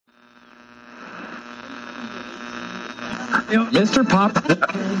Mr. Pop.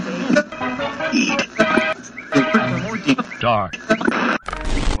 Dark.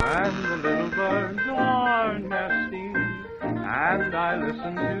 When the little birds are nesting, and I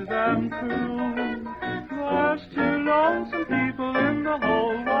listen to them coo, there's two lonesome people in the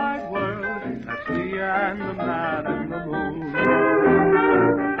whole wide world. That's me and the man in the moon.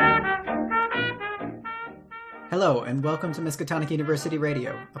 Hello, and welcome to Miskatonic University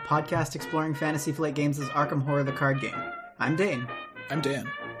Radio, a podcast exploring Fantasy Flight Games' Arkham Horror the card game. I'm Dane. I'm Dan.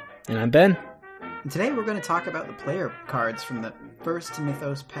 And I'm Ben. And today we're going to talk about the player cards from the first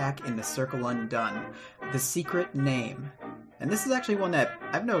Mythos pack in the Circle Undone, The Secret Name. And this is actually one that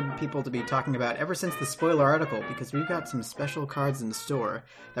I've known people to be talking about ever since the spoiler article, because we've got some special cards in the store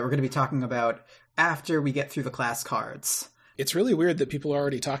that we're going to be talking about after we get through the class cards. It's really weird that people are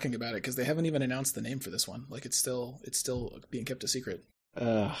already talking about it because they haven't even announced the name for this one. Like it's still being kept a secret.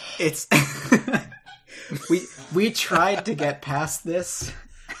 It's we tried to get past this.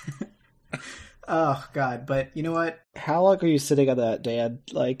 Oh God! But you know what? How long are you sitting on that, Dan?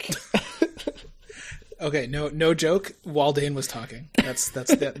 Like, okay, no joke. While Dane was talking,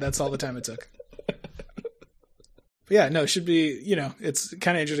 that's all the time it took. But yeah, no, it should be. You know, it's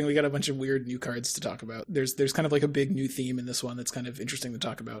kind of interesting. We got a bunch of weird new cards to talk about. There's kind of like a big new theme in this one that's kind of interesting to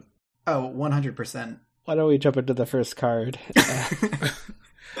talk about. Oh, 100%. Why don't we jump into the first card?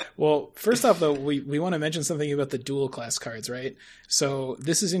 Well, first off, though, we want to mention something about the dual class cards, right? So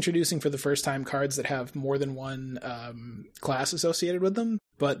this is introducing for the first time cards that have more than one class associated with them.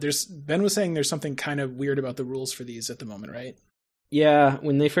 But Ben was saying there's something kind of weird about the rules for these at the moment, right? Yeah,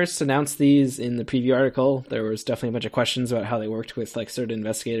 when they first announced these in the preview article, there was definitely a bunch of questions about how they worked with like certain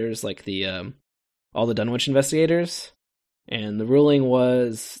investigators, like the all the Dunwich investigators. And the ruling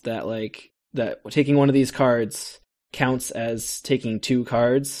was that that taking one of these cards counts as taking two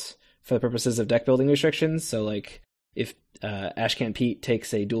cards for the purposes of deck building restrictions. So like if Ashcan Pete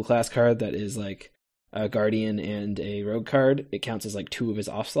takes a dual class card that is like a Guardian and a Rogue card, it counts as like two of his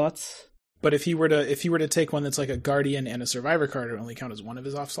off slots. But if he were to take one that's like a Guardian and a Survivor card, it would only count as one of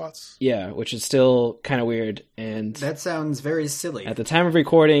his off slots. Yeah, which is still kind of weird. And that sounds very silly. At the time of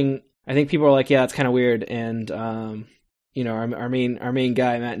recording, I think people are like, "Yeah, it's kind of weird." And you know, our main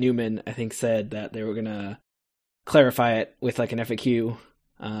guy Matt Newman, I think, said that they were gonna clarify it with like an FAQ.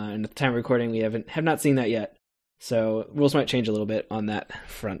 And at the time of recording, we have not seen that yet. So rules might change a little bit on that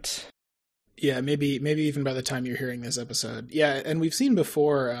front. Yeah, maybe even by the time you're hearing this episode. Yeah, and we've seen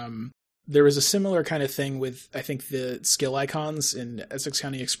before. There was a similar kind of thing with, I think, the skill icons in Essex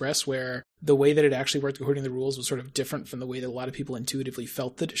County Express, where the way that it actually worked according to the rules was sort of different from the way that a lot of people intuitively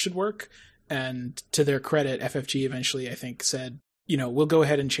felt that it should work. And to their credit, FFG eventually, I think, said, you know, we'll go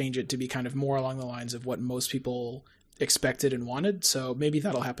ahead and change it to be kind of more along the lines of what most people expected and wanted. So maybe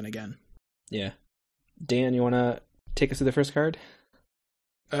that'll happen again. Yeah. Dan, you want to take us through the first card?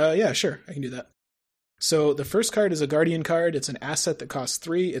 Yeah, sure. I can do that. So the first card is a Guardian card. It's an asset that costs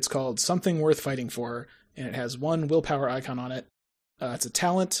 3. It's called Something Worth Fighting For, and it has 1 willpower icon on it. It's a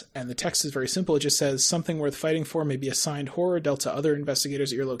talent, and the text is very simple. It just says, something worth fighting for may be assigned horror dealt to other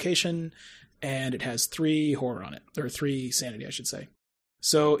investigators at your location, and it has 3 horror on it, or 3 sanity, I should say.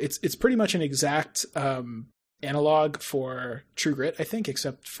 So it's pretty much an exact analog for True Grit, I think,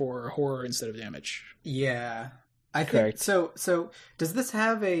 except for horror instead of damage. Yeah. I Correct. think so. Does this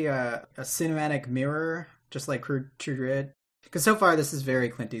have a cinematic mirror, just like True Grit? Because so far this is very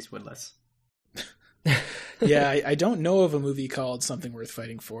Clint Eastwoodless. Yeah, I don't know of a movie called Something Worth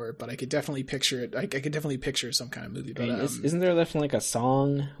Fighting For, but I could definitely picture it. I could definitely picture some kind of movie. But isn't there definitely like a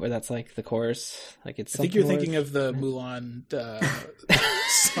song where that's like the chorus? Like it's. I think you're thinking of the Mulan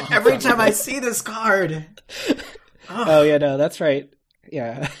song. Every time I see this card. Oh yeah, no, that's right.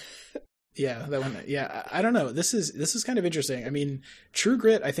 Yeah. Yeah, that one. Yeah, I don't know. This is kind of interesting. I mean, True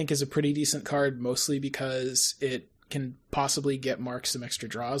Grit, I think, is a pretty decent card, mostly because it can possibly get Mark some extra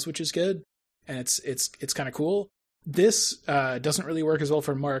draws, which is good, and it's kind of cool. This doesn't really work as well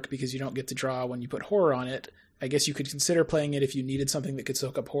for Mark because you don't get to draw when you put horror on it. I guess you could consider playing it if you needed something that could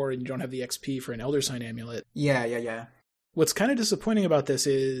soak up horror and you don't have the XP for an Elder Sign Amulet. Yeah. What's kind of disappointing about this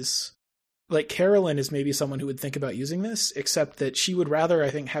is, like, Carolyn is maybe someone who would think about using this, except that she would rather, I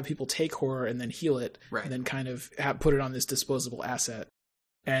think, have people take horror and then heal it, right, and then kind of put it on this disposable asset.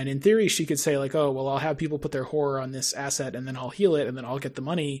 And in theory, she could say, like, oh, well, I'll have people put their horror on this asset, and then I'll heal it, and then I'll get the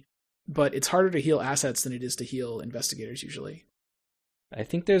money. But it's harder to heal assets than it is to heal investigators, usually. I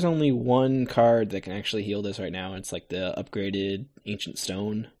think there's only one card that can actually heal this right now. It's like the upgraded Ancient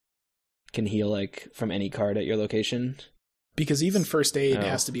Stone. Can heal, like, from any card at your location. Because even first aid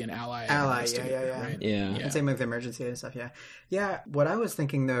has to be an ally. Yeah. Right? Yeah. And same with emergency and stuff, yeah. Yeah, what I was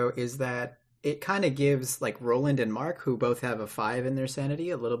thinking, though, is that it kind of gives like Roland and Mark, who both have a 5 in their sanity,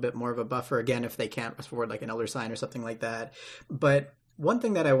 a little bit more of a buffer, again, if they can't afford like an Elder Sign or something like that. But one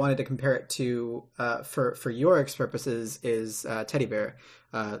thing that I wanted to compare it to for Yorick's purposes is Teddy Bear,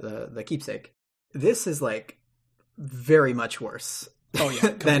 the keepsake. This is like very much worse. Oh yeah,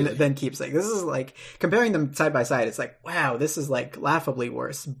 than keepsake. This is like comparing them side by side. It's like, wow, this is like laughably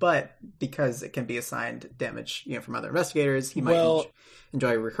worse. But because it can be assigned damage, from other investigators, he might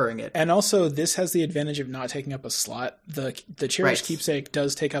enjoy recurring it. And also, this has the advantage of not taking up a slot. The cherished Right. keepsake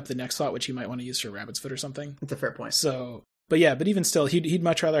does take up the next slot, which you might want to use for Rabbit's Foot or something. It's a fair point. So, but even still, he'd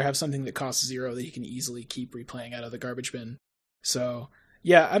much rather have something that costs 0 that he can easily keep replaying out of the garbage bin. So.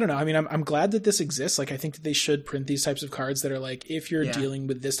 Yeah, I don't know. I mean, I'm glad that this exists. Like, I think that they should print these types of cards that are like, if you're dealing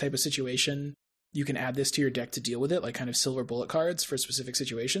with this type of situation, you can add this to your deck to deal with it, like kind of silver bullet cards for specific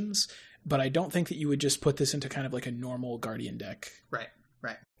situations. But I don't think that you would just put this into kind of like a normal Guardian deck. Right.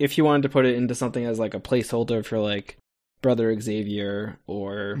 If you wanted to put it into something as like a placeholder for like Brother Xavier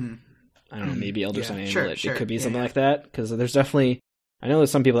or I don't know, maybe Elder Sign Amulet, it could be something like that. Because there's definitely, I know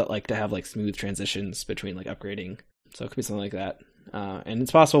there's some people that like to have like smooth transitions between like upgrading. So it could be something like that. And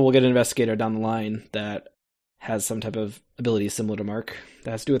it's possible we'll get an investigator down the line that has some type of ability similar to Mark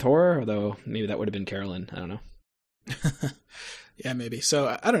that has to do with horror, although maybe that would have been Carolyn. I don't know. Yeah, maybe.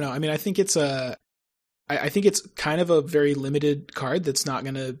 So I don't know. I mean, I think it's kind of a very limited card that's not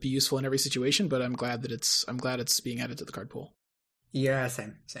going to be useful in every situation, but I'm glad it's being added to the card pool. Yeah,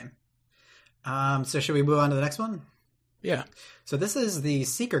 same. So should we move on to the next one? Yeah. So this is the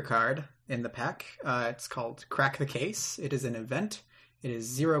Seeker card in the pack. It's called Crack the Case. It is an event. It is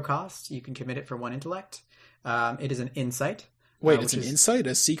 0 cost. You can commit it for 1 intellect. It is an insight. Wait, it's an insight?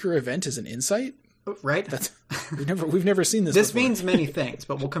 A Seeker event is an insight? Right? That's we've never seen this. This before. means many things,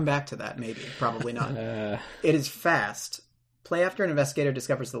 but we'll come back to that. Maybe, probably not. It is fast. Play after an investigator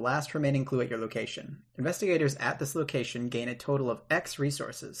discovers the last remaining clue at your location. Investigators at this location gain a total of X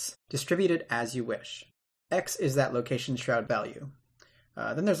resources, distributed as you wish. X is that location's shroud value.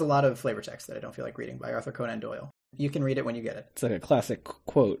 Then there's a lot of flavor text that I don't feel like reading by Arthur Conan Doyle. You can read it when you get it. It's like a classic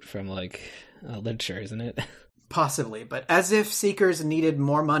quote from like literature, isn't it? Possibly, but as if Seekers needed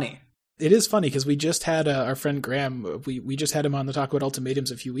more money. It is funny because we just had our friend Graham. We just had him on the Talk About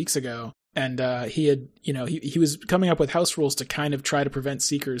Ultimatums a few weeks ago, and he had he was coming up with house rules to kind of try to prevent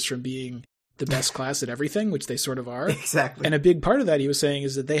Seekers from being the best class at everything, which they sort of are. Exactly. And a big part of that, he was saying,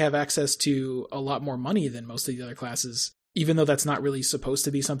 is that they have access to a lot more money than most of the other classes, even though that's not really supposed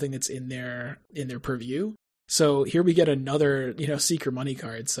to be something that's in their purview. So here we get another, Seeker money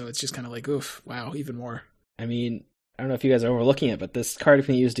card. So it's just kind of like, oof, wow, even more. I mean, I don't know if you guys are overlooking it, but this card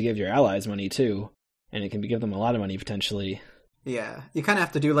can be used to give your allies money too, and it can give them a lot of money potentially. Yeah, you kind of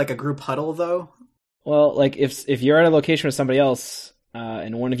have to do like a group huddle though. Well, like if you're at a location with somebody else,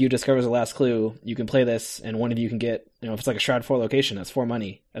 and one of you discovers the last clue, you can play this, and one of you can get, if it's like a Shroud 4 location, that's 4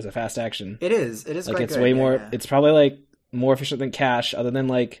 money as a fast action. It is like quite it's good. way more. Yeah. It's probably like more efficient than cash, other than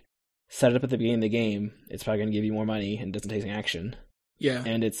like set it up at the beginning of the game. It's probably going to give you more money and doesn't take any action. Yeah,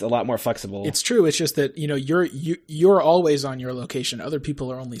 and it's a lot more flexible. It's true. It's just that you're always on your location. Other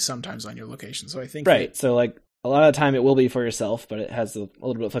people are only sometimes on your location. So I think So like a lot of the time it will be for yourself, but it has a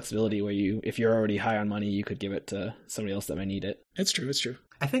little bit of flexibility where if you're already high on money, you could give it to somebody else that might need it. It's true.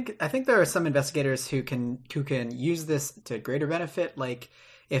 I think there are some investigators who can use this to greater benefit. Like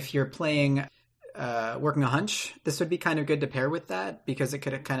if you're playing Working a Hunch, this would be kind of good to pair with that because it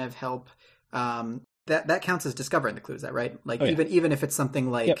could kind of help. That counts as discovering the clue, is that right? Like even if it's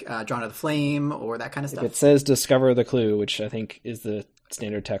something like Drawn to the Flame or that kind of stuff. It says discover the clue, which I think is the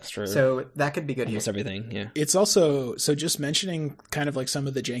standard text for so that could be good almost here. everything. Yeah, it's also so just mentioning kind of like some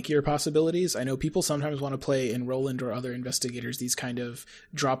of the jankier possibilities. I know people sometimes want to play in Roland or other investigators these kind of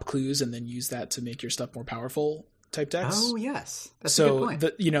drop clues and then use that to make your stuff more powerful type decks. Oh yes, that's a good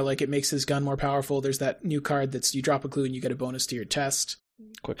point. Like it makes his gun more powerful. There's that new card that's you drop a clue and you get a bonus to your test.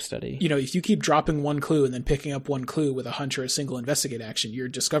 Quick study. If you keep dropping one clue and then picking up one clue with a hunch or a single investigate action, you're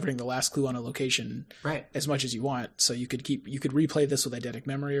discovering the last clue on a location as much as you want. So you could replay this with eidetic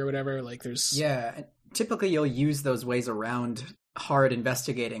memory or whatever. Like there's typically you'll use those ways around hard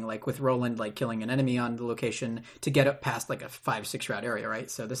investigating, like with Roland, like killing an enemy on the location to get up past like a 5-6 route area, right?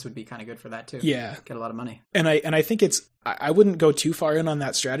 So this would be kind of good for that too. Yeah, get a lot of money. And I think I wouldn't go too far in on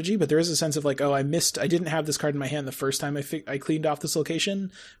that strategy, but there is a sense of like, oh, I didn't have this card in my hand the first time I cleaned off this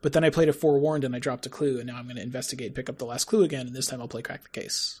location, but then I played a forewarned and I dropped a clue, and now I'm going to investigate, pick up the last clue again, and this time I'll play Crack the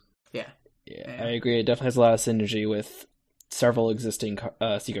Case. Yeah, I agree. It definitely has a lot of synergy with several existing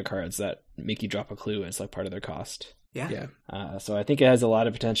Seeker cards that make you drop a clue as like part of their cost. Yeah. So I think it has a lot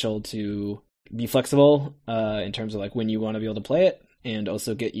of potential to be flexible in terms of like when you want to be able to play it, and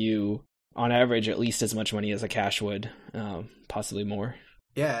also get you on average at least as much money as a cash would, possibly more.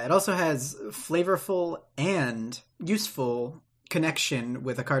 Yeah, it also has flavorful and useful connection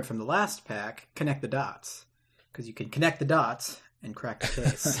with a card from the last pack, Connect the Dots. Because you can connect the dots and crack the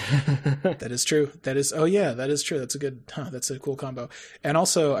case. That is true. That is true. That's a good, that's a cool combo. And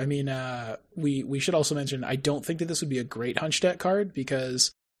also, I mean, we should also mention, I don't think that this would be a great hunch deck card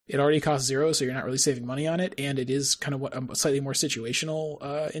because it already costs 0, so you're not really saving money on it. And it is kind of a slightly more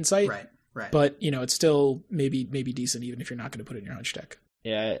situational insight. Right. But, it's still maybe decent even if you're not going to put it in your hunch deck.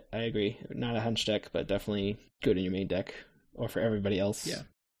 Yeah, I agree. Not a hunch deck, but definitely good in your main deck or for everybody else. Yeah.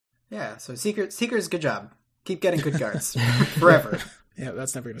 Yeah, so Seekers, good job. Keep getting good cards forever. Yeah,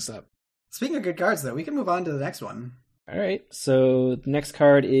 that's never going to stop. Speaking of good cards, though, we can move on to the next one. All right, so the next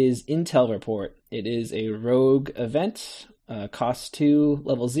card is Intel Report. It is a rogue event, cost 2,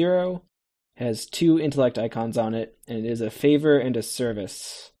 level 0, has 2 intellect icons on it, and it is a favor and a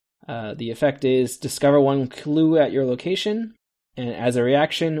service. The effect is discover 1 clue at your location, and as a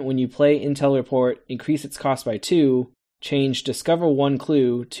reaction, when you play Intel Report, increase its cost by 2, change discover 1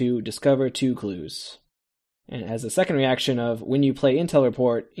 clue to discover 2 clues. And as a second reaction of when you play Intel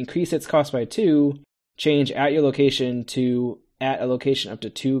Report, increase its cost by 2, change at your location to at a location up to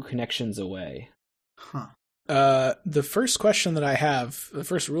 2 connections away. Huh. The first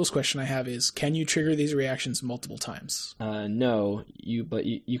rules question I have is, can you trigger these reactions multiple times? No, but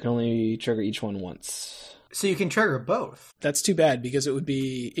you can only trigger each one once. So you can trigger both. That's too bad because it would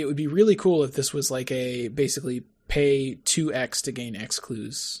be really cool if this was like a basically pay 2x to gain X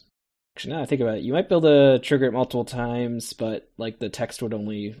clues. Actually, now that I think about it, you might be able to trigger it multiple times, but like the text would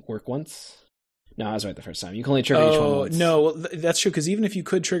only work once. No, I was right the first time. You can only trigger each one once. No, that's true, because even if you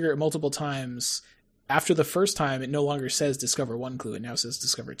could trigger it multiple times, after the first time, it no longer says discover 1 clue. It now says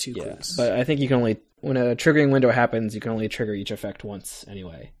discover 2 clues. But I think you can only, when a triggering window happens, you can only trigger each effect once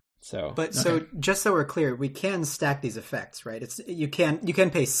anyway. So just so we're clear, we can stack these effects, right? You can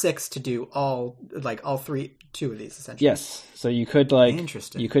pay 6 to do all 2 of these essentially. Yes. So you could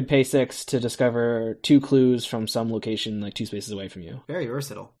you could pay 6 to discover 2 clues from some location 2 spaces away from you. Very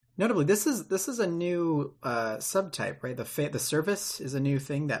versatile. Notably, this is a new subtype, right? The service is a new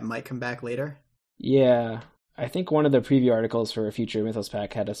thing that might come back later. Yeah, I think one of the preview articles for a future Mythos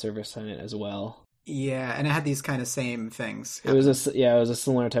pack had a service on it as well. Yeah, and it had these kind of same things. It was a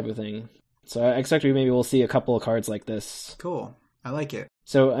similar type of thing. So I expect maybe we'll see a couple of cards like this. Cool, I like it.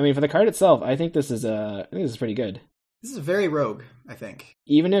 So I mean, for the card itself, I think this is pretty good. This is very rogue, I think.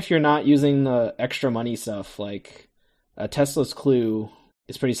 Even if you're not using the extra money stuff, like a Tesla's Clue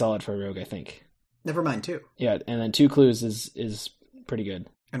is pretty solid for a rogue, I think. Never mind 2. Yeah, and then 2 clues is pretty good.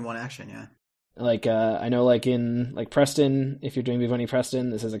 And 1 action, yeah. I know in Preston, if you're doing Big Money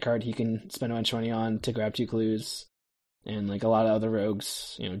Preston, this is a card he can spend a bunch of money on to grab 2 clues. And a lot of other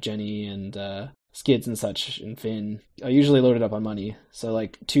rogues, Jenny and Skids and such, and Finn, are usually loaded up on money. So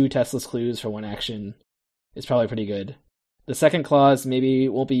 2 Tesla's clues for 1 action is probably pretty good. The second clause maybe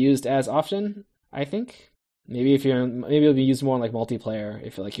won't be used as often, I think. Maybe it'll be used more in multiplayer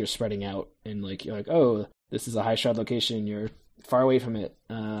if you're spreading out and you're oh, this is a high shroud location, you're far away from it.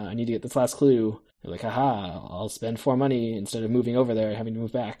 I need to get this last clue. You're haha, I'll spend 4 money instead of moving over there, having to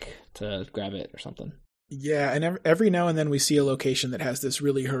move back to grab it or something. Yeah, and every now and then we see a location that has this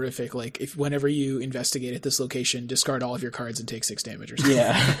really horrific, if whenever you investigate at this location, discard all of your cards and take 6 damage or something.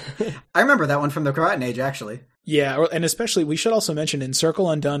 Yeah. I remember that one from the Karaten Age, actually. Yeah, and especially, we should also mention, in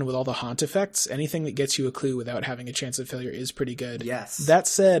Circle Undone with all the haunt effects, anything that gets you a clue without having a chance of failure is pretty good. Yes. That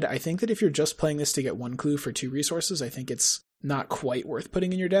said, I think that if you're just playing this to get 1 clue for 2 resources, I think it's not quite worth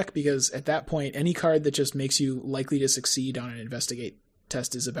putting in your deck, because at that point, any card that just makes you likely to succeed on an investigate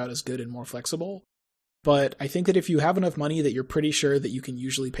test is about as good and more flexible. But I think that if you have enough money that you're pretty sure that you can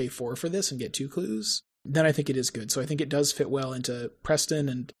usually pay 4 for this and get 2 clues, then I think it is good. So I think it does fit well into Preston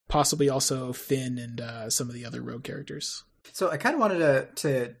and possibly also Finn and some of the other rogue characters. So I kind of wanted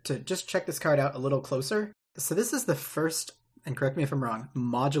to just check this card out a little closer. So this is the first, and correct me if I'm wrong,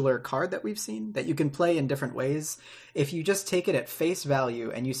 modular card that we've seen that you can play in different ways. If you just take it at face value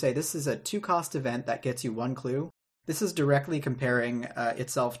and you say this is a 2-cost event that gets you 1 clue, this is directly comparing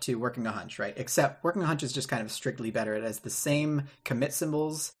itself to Working a Hunch, right? Except Working a Hunch is just kind of strictly better. It has the same commit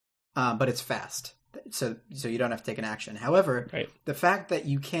symbols, but it's fast. So you don't have to take an action. However, right. The fact that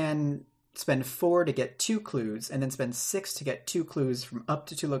you can spend 4 to get 2 clues and then spend 6 to get 2 clues from up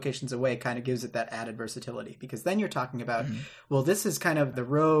to 2 locations away kind of gives it that added versatility, because then you're talking about, well, this is kind of the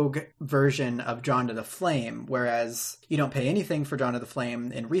rogue version of Drawn to the Flame, whereas you don't pay anything for Drawn to the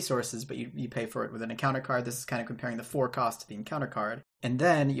Flame in resources, but you pay for it with an encounter card. This is kind of comparing the 4 cost to the encounter card. And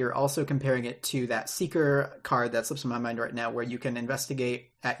then you're also comparing it to that Seeker card that slips in my mind right now, where you can investigate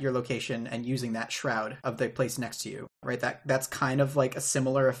at your location and using that shroud of the place next to you, right? That's kind of like a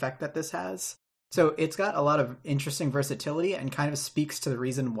similar effect that this has. So it's got a lot of interesting versatility and kind of speaks to the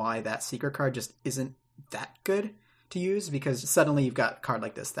reason why that Seeker card just isn't that good to use, because suddenly you've got a card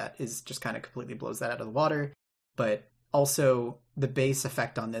like this that is just kind of completely blows that out of the water. But also the base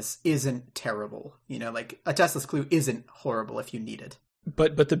effect on this isn't terrible. You know, like a Tessla's Clue isn't horrible if you need it.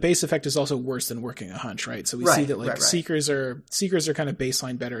 But the base effect is also worse than working a hunch, right? So we see that like seekers are kind of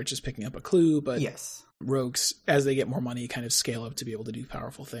baseline better at just picking up a clue, but yes, rogues, as they get more money, kind of scale up to be able to do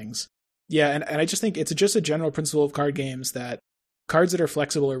powerful things. Yeah, and I just think it's just a general principle of card games that cards that are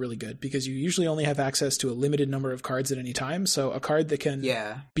flexible are really good, because you usually only have access to a limited number of cards at any time. So a card that can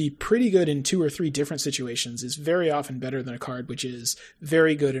be pretty good in 2 or 3 different situations is very often better than a card which is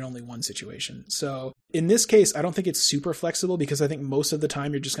very good in only one situation. So in this case, I don't think it's super flexible, because I think most of the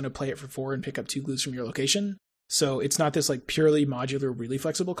time you're just going to play it for 4 and pick up 2 glues from your location. So it's not this like purely modular, really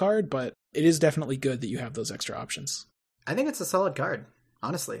flexible card, but it is definitely good that you have those extra options. I think it's a solid card,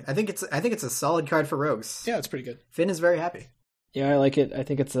 honestly. I think it's a solid card for rogues. Yeah, it's pretty good. Finn is very happy. Yeah, I like it. I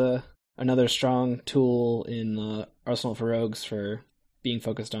think it's another strong tool in the arsenal for rogues for being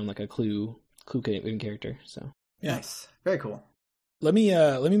focused on like a clue character. So yeah. Nice, very cool. Let me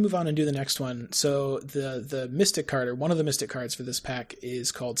move on and do the next one. So the mystic card, or one of the mystic cards for this pack,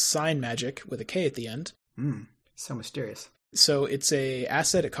 is called Sign Magic with a K at the end. So mysterious. So it's a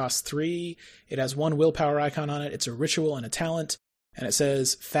asset. It costs 3. It has 1 willpower icon on it. It's a ritual and a talent. And it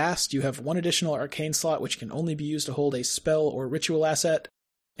says, fast, you have 1 additional arcane slot, which can only be used to hold a spell or ritual asset,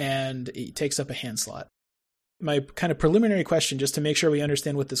 and it takes up a hand slot. My kind of preliminary question, just to make sure we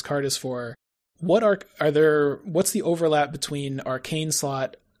understand what this card is for, what's the overlap between arcane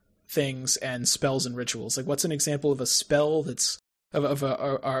slot things and spells and rituals? Like, what's an example of a spell that's, of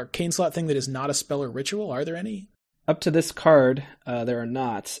a arcane slot thing that is not a spell or ritual? Are there any? Up to this card, there are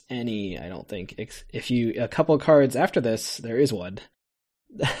not any, I don't think. A couple of cards after this, there is one.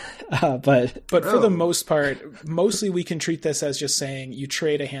 But for the most part, mostly we can treat this as just saying you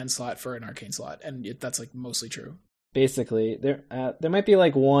trade a hand slot for an arcane slot, and that's like mostly true. Basically, there might be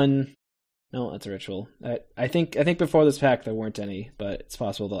like one. No, that's a ritual. I think before this pack there weren't any, but it's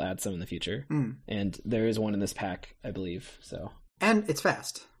possible they'll add some in the future. And there is one in this pack, I believe. So, and it's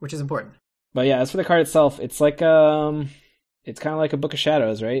fast, which is important. But yeah, as for the card itself, it's like it's kind of like a Book of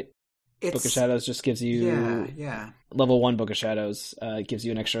Shadows, right? Book of Shadows just gives you level 1 Book of Shadows. It gives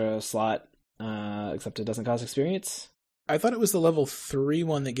you an extra slot, except it doesn't cost experience. I thought it was the level 3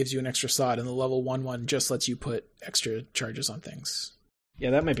 one that gives you an extra slot, and the level 1 one just lets you put extra charges on things. Yeah,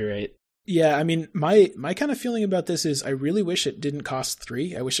 that might be right. Yeah, I mean, my kind of feeling about this is I really wish it didn't cost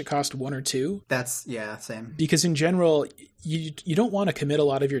 3. I wish it cost 1 or 2. That's, same. Because in general, you don't want to commit a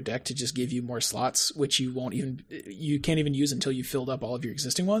lot of your deck to just give you more slots, which you can't even use until you filled up all of your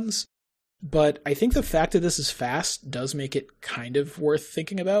existing ones. But I think the fact that this is fast does make it kind of worth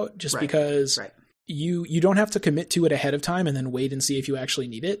thinking about, just because you don't have to commit to it ahead of time and then wait and see if you actually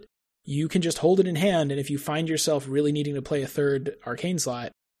need it. You can just hold it in hand, and if you find yourself really needing to play a 3rd arcane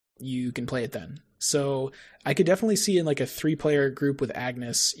slot, you can play it then. So I could definitely see in like a 3-player group with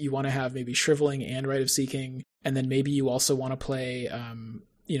Agnes, you want to have maybe Shriveling and Rite of Seeking, and then maybe you also want to play,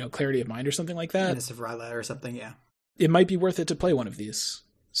 Clarity of Mind or something like that. Menace of Ryla or something, yeah. It might be worth it to play one of these.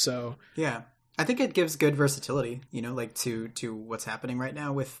 So yeah, I think it gives good versatility, like to what's happening right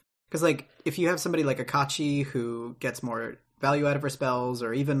now with, because like if you have somebody like Akachi who gets more value out of her spells,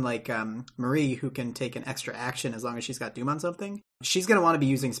 or even like Marie who can take an extra action as long as she's got Doom on something, she's going to want to be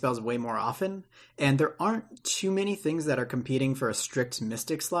using spells way more often. And there aren't too many things that are competing for a strict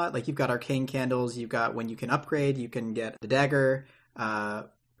Mystic slot. Like you've got Arcane Candles, you've got when you can upgrade, you can get the Dagger,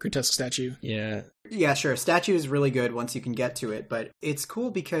 Grotesque Statue. Yeah, sure. Statue is really good once you can get to it, but it's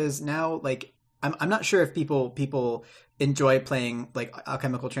cool because now, like, I'm not sure if people enjoy playing like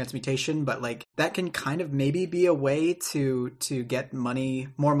Alchemical Transmutation, but like that can kind of maybe be a way to get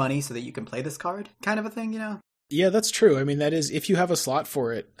more money so that you can play this card, kind of a thing, Yeah, that's true. I mean, that is, if you have a slot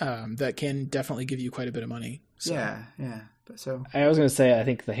for it, that can definitely give you quite a bit of money. So. Yeah. So I was going to say, I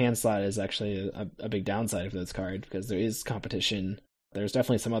think the hand slot is actually a big downside of this card, because there is competition. There's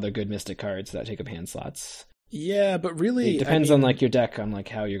definitely some other good Mystic cards that take up hand slots. Yeah, but really... It depends on like your deck, on like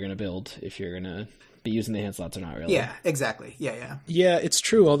how you're going to build, if you're going to be using the hand slots or not, really. Yeah, exactly. Yeah. Yeah, it's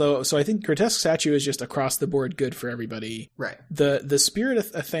true, although... So I think Grotesque Statue is just across the board good for everybody. Right. The Spirit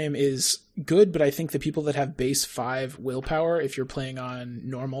of Athame is good, but I think the people that have base 5 willpower, if you're playing on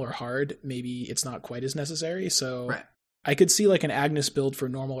normal or hard, maybe it's not quite as necessary, so... Right. I could see like an Agnes build for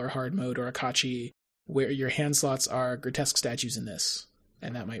normal or hard mode, or Akachi, where your hand slots are Grotesque Statues in this.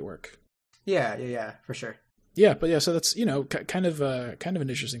 and that might work. Yeah, for sure. Yeah, but yeah, so that's, kind of an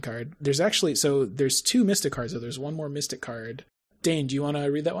interesting card. There's 2 Mystic cards, though. There's one more Mystic card. Dane, do you want to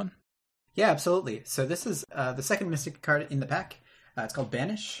read that one? Yeah, absolutely. So this is the second Mystic card in the pack. It's called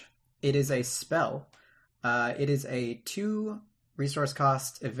Banish. It is a spell. It is a 2 resource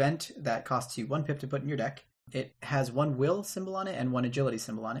cost event that costs you 1 pip to put in your deck. It has 1 will symbol on it and 1 agility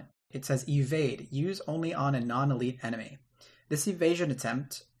symbol on it. It says evade, use only on a non-elite enemy. This evasion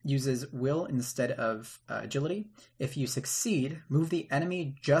attempt uses will instead of agility. If you succeed, move the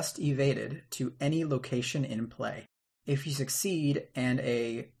enemy just evaded to any location in play. If you succeed and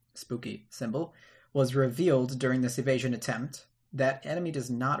a spooky symbol was revealed during this evasion attempt, that enemy does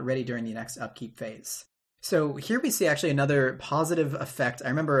not ready during the next upkeep phase. So here we see actually another positive effect. I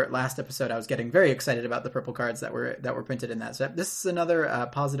remember last episode I was getting very excited about the purple cards that were printed in that set. This is another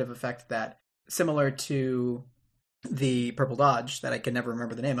positive effect that, similar to the purple dodge that I can never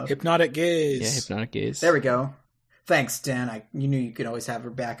remember the name of. Hypnotic Gaze. Yeah, Hypnotic Gaze. There we go. Thanks, Dan. You knew you could always have her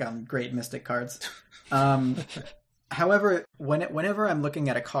back on great Mystic cards. However, whenever I'm looking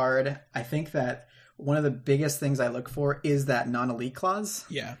at a card, I think that one of the biggest things I look for is that non-elite clause.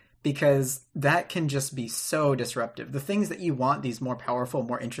 Yeah. Because that can just be so disruptive. The things that you want these more powerful,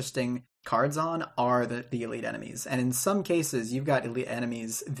 more interesting cards on are the elite enemies. And in some cases, you've got elite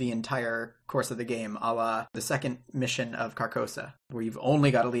enemies the entire course of the game, a la the second mission of Carcosa, where you've only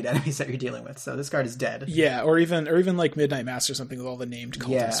got elite enemies that you're dealing with. So this card is dead. Yeah, or even like Midnight Mass or something with all the named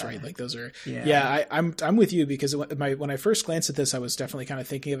cultists, right? Like those are... Yeah, I'm with you, because when I first glanced at this, I was definitely kind of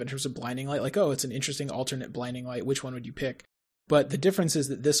thinking of it in terms of Blinding Light, like, oh, it's an interesting alternate Blinding Light. Which one would you pick? But the difference is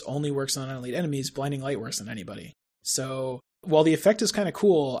that this only works on elite enemies. Blinding Light works on anybody. So while the effect is kind of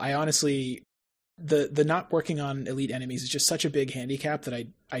cool, I honestly, the not working on elite enemies is just such a big handicap that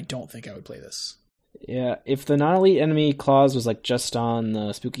I don't think I would play this. Yeah, if the non-elite enemy clause was like just on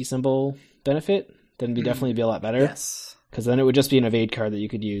the spooky symbol benefit, then it'd definitely be a lot better. Yes. Because then it would just be an evade card that you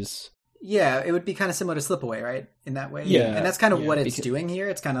could use. Yeah, it would be kind of similar to Slip Away, right? In that way. Yeah. And that's kind of what it's doing here.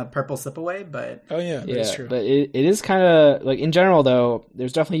 It's kind of purple Slip Away, but... Oh, yeah, that's true. But it is kind of, like, in general, though,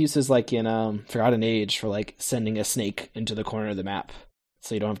 there's definitely uses, like, in Forgotten Age for, like, sending a snake into the corner of the map.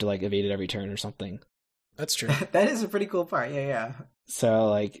 So you don't have to, like, evade it every turn or something. That's true. That is a pretty cool part, yeah. So,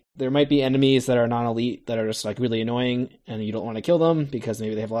 like, there might be enemies that are non-elite that are just, like, really annoying, and you don't want to kill them because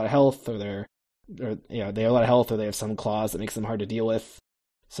maybe they have a lot of health, or they have a lot of health, or they have some clause that makes them hard to deal with.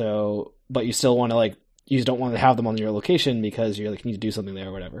 So, but you still want to, like, you don't want to have them on your location because you like need to do something there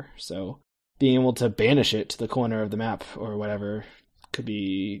or whatever. So being able to banish it to the corner of the map or whatever could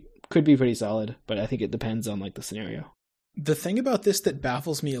be pretty solid, but I think it depends on like the scenario. The thing about this that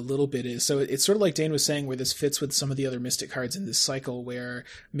baffles me a little bit is, so it's sort of like Dane was saying, where this fits with some of the other Mystic cards in this cycle, where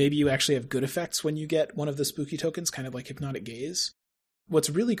maybe you actually have good effects when you get one of the spooky tokens, kind of like Hypnotic Gaze. What's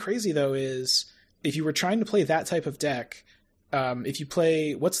really crazy though is if you were trying to play that type of deck, if you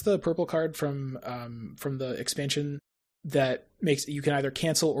play, what's the purple card from the expansion that makes you can either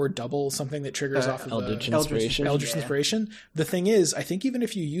cancel or double something that triggers off of Eldritch Inspiration. Eldritch Inspiration. The thing is, I think even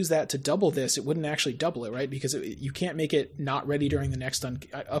if you use that to double this, it wouldn't actually double it, right? Because you can't make it not ready during the next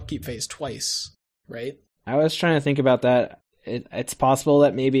upkeep phase twice, right? I was trying to think about that. It's possible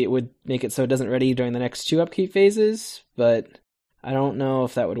that maybe it would make it so it doesn't ready during the next 2 upkeep phases, but I don't know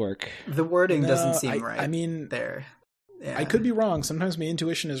if that would work. The wording doesn't seem right. I mean, there. Yeah. I could be wrong. Sometimes my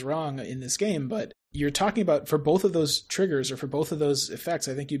intuition is wrong in this game, but you're talking about, for both of those triggers or for both of those effects,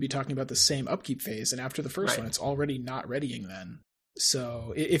 I think you'd be talking about the same upkeep phase. And after the first one, it's already not readying then.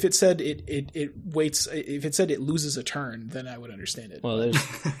 So if it said it waits, if it said it loses a turn, then I would understand it. Well, there's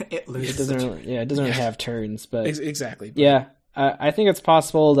it doesn't really have turns, but exactly. But, yeah, I think it's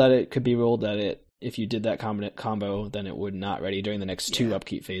possible that it could be ruled that if you did that combo, then it would not ready during the next 2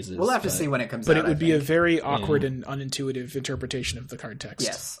 upkeep phases. We'll have to see when it comes out. But it would be a very awkward and unintuitive interpretation of the card text.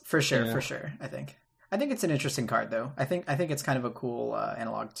 Yes, for sure. I think it's an interesting card, though. I think it's kind of a cool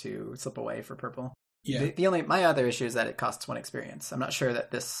analog to Slip Away for purple. Yeah. My other issue is that it costs 1 experience. I'm not sure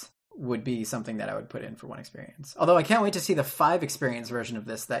that this would be something that I would put in for 1 experience. Although I can't wait to see the 5 experience version of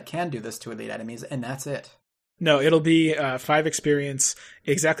this that can do this to elite enemies, and that's it. No, it'll be 5 experience,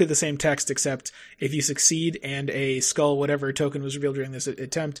 exactly the same text, except if you succeed and a skull whatever token was revealed during this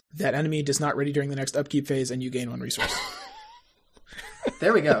attempt, that enemy does not ready during the next upkeep phase, and you gain 1 resource.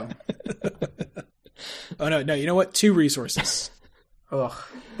 There we go. Oh no, you know what? 2 resources. Ugh.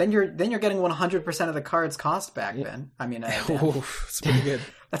 Then you're getting 100% of the card's cost back. Then I mean, it's pretty good.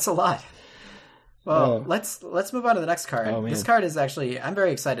 That's a lot. Well, let's move on to the next card. Oh, this card is actually I'm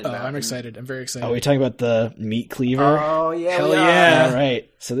very excited about. I'm excited. I'm very excited. Are we talking about the Meat Cleaver? Oh yeah, hell we are. yeah! All right.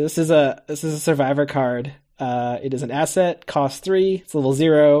 So this is a Survivor card. It is an asset, costs 3, it's level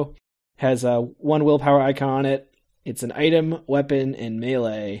 0, has a 1 willpower icon on it. It's an item, weapon, and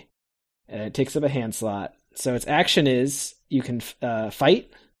melee, and it takes up a hand slot. So its action is you can fight.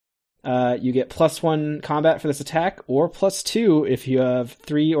 You get +1 combat for this attack, or +2 if you have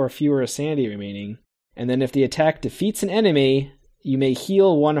 3 or fewer sanity remaining. And then if the attack defeats an enemy, you may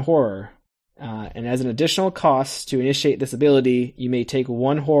heal 1 horror. And as an additional cost to initiate this ability, you may take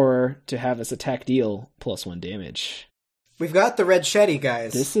 1 horror to have this attack deal +1 damage. We've got the red shetty,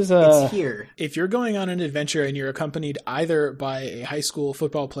 guys. This is It's here. If you're going on an adventure and you're accompanied either by a high school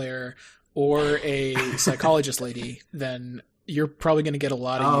football player or a psychologist lady, then you're probably going to get a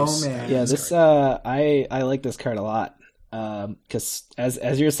lot of use. Man. Yeah, this I like this card a lot because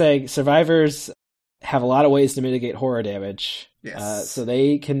as you're saying, survivors have a lot of ways to mitigate horror damage. Yes. So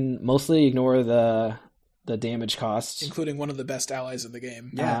they can mostly ignore the damage cost, including one of the best allies in the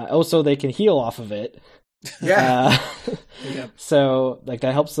game. Yeah. Also, they can heal off of it. Yeah. Yeah. So like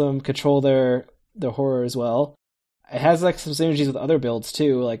that helps them control their horror as well. It has like some synergies with other builds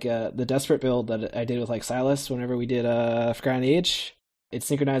too, like the Desperate build that I did with like Silas whenever we did Forgotten Age. It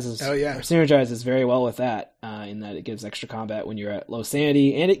synchronizes or synergizes very well with that in that it gives extra combat when you're at low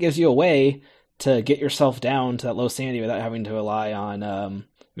sanity, and it gives you a way to get yourself down to that low sanity without having to rely on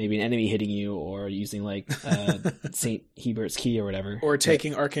maybe an enemy hitting you or using like St. Hebert's Key or whatever. Or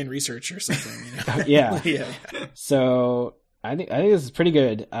taking arcane research or something. You know? Yeah. Yeah. So I think this is pretty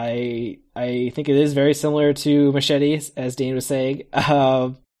good. I think it is very similar to Machete, as Dane was saying.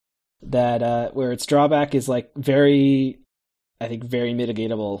 That where its drawback is like very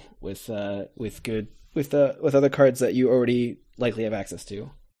mitigatable with other cards that you already likely have access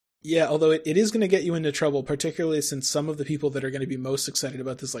to. Yeah, although it is going to get you into trouble, particularly since some of the people that are going to be most excited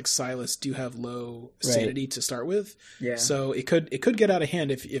about this, like Silas, do have low sanity to start with. Yeah. So it could get out of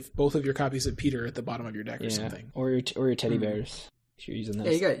hand if both of your copies of Peter are at the bottom of your deck or something. Or your teddy bears. If you're using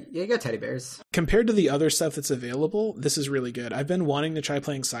those. Yeah, you got teddy bears. Compared to the other stuff that's available, this is really good. I've been wanting to try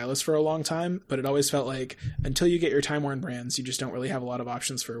playing Silas for a long time, but it always felt like until you get your Time Worn brands, you just don't really have a lot of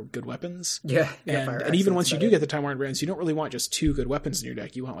options for good weapons. Yeah. And even once you do get the Time Worn brands, you don't really want just 2 good weapons in your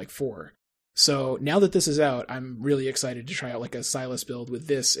deck. You want like 4. So now that this is out, I'm really excited to try out like a Silas build with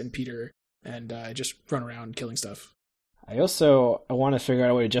this and Peter and just run around killing stuff. I want to figure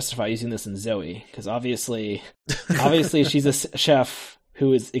out a way to justify using this in Zoe, because obviously she's a chef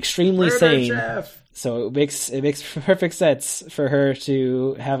who is extremely sane. Chef. So it makes perfect sense for her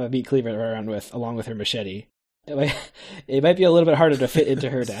to have a meat cleaver to run around with, along with her machete. It might be a little bit harder to fit into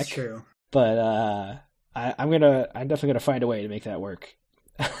her deck. True. But I'm definitely gonna find a way to make that work.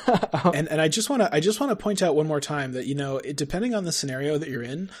 and I just want to point out one more time that, you know, depending on the scenario that you're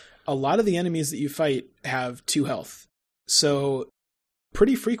in, a lot of the enemies that you fight have 2 health. So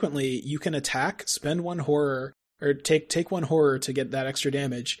pretty frequently you can attack, spend 1 horror, or take 1 horror to get that extra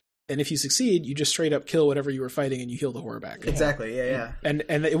damage. And if you succeed, you just straight up kill whatever you were fighting and you heal the horror back. Exactly. Yeah. And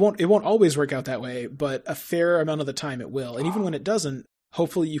it won't always work out that way, but a fair amount of the time it will. And even when it doesn't,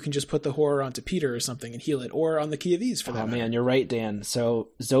 hopefully you can just put the horror onto Peter or something and heal it, or on the Key of Ease for that matter. Man, you're right, Dan.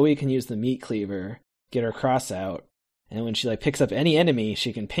 So Zoe can use the meat cleaver, get her cross out, and when she like picks up any enemy,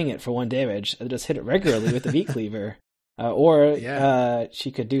 she can ping it for 1 damage and just hit it regularly with the meat cleaver.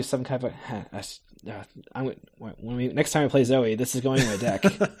 She could do some kind of next time I play Zoe, this is going in my deck.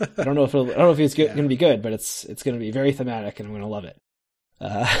 I don't know if it's going to be good, but it's going to be very thematic, and I'm going to love it.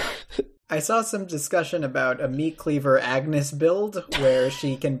 I saw some discussion about a meat cleaver Agnes build where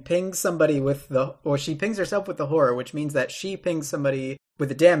she can ping somebody she pings herself with the horror, which means that she pings somebody with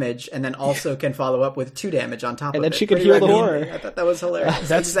the damage and then also can follow up with 2 damage on top of it. And then she can heal the horror. I thought that was hilarious.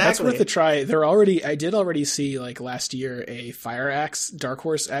 That's worth a try. I did already see like last year a Fire Axe Dark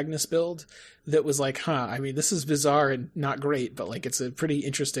Horse Agnes build that was like, I mean, this is bizarre and not great, but like it's a pretty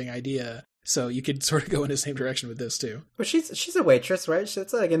interesting idea. So you could sort of go in the same direction with this too. Well, she's a waitress, right?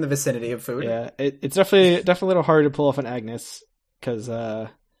 It's like in the vicinity of food. Yeah, it's definitely a little hard to pull off an Agnes because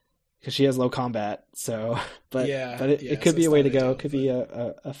she has low combat. So, but it could be a way to go. It could be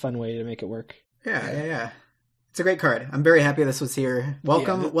a fun way to make it work. Yeah. It's a great card. I'm very happy this was here.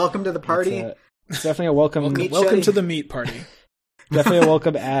 Welcome to the party. It's definitely a welcome. welcome to the meat party. Definitely a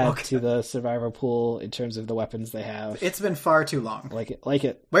welcome add to the survivor pool in terms of the weapons they have. It's been far too long. Like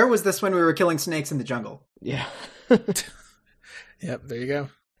it. Where was this when we were killing snakes in the jungle? Yeah. Yep, there you go.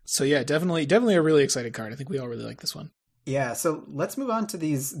 So yeah, definitely a really exciting card. I think we all really like this one. Yeah, so let's move on to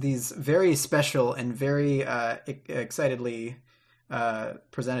these very special and very excitedly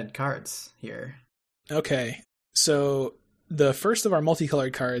presented cards here. Okay, so the first of our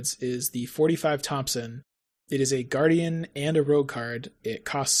multicolored cards is the 45 Thompson It is a Guardian and a Rogue card. It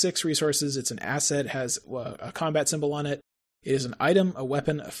costs 6 resources. It's an asset, has a combat symbol on it. It is an item, a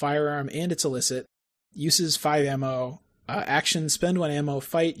weapon, a firearm, and it's illicit. Uses 5 ammo. Action, spend 1 ammo,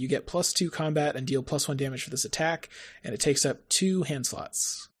 fight. You get +2 combat and deal +1 damage for this attack, and it takes up 2 hand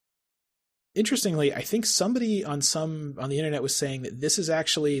slots. Interestingly, I think somebody on the internet was saying that this is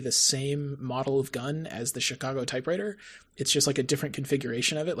actually the same model of gun as the Chicago typewriter. It's just like a different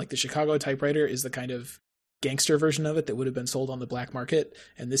configuration of it. Like the Chicago typewriter is the kind of gangster version of it that would have been sold on the black market,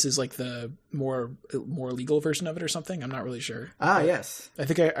 and this is like the more legal version of it or something. I'm not really sure. Yes. I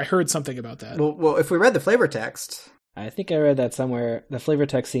think I heard something about that. Well, if we read the flavor text, I think I read that somewhere. The flavor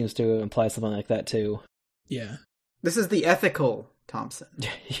text seems to imply something like that too. Yeah. this is the ethical Thompson.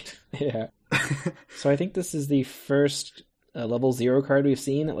 Yeah. So I think this is the first level 0 card we've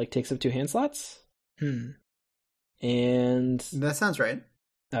seen that like takes up 2 hand slots. And that sounds right.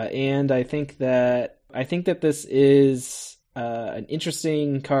 And I think that this is an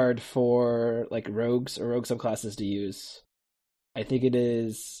interesting card for like rogues or rogue subclasses to use. I think it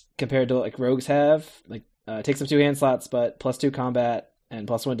is compared to like rogues have like takes up 2 hand slots, but +2 combat and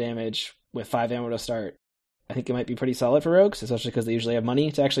 +1 damage with 5 ammo to start. I think it might be pretty solid for rogues, especially because they usually have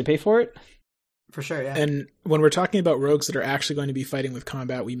money to actually pay for it. For sure, yeah. And when we're talking about rogues that are actually going to be fighting with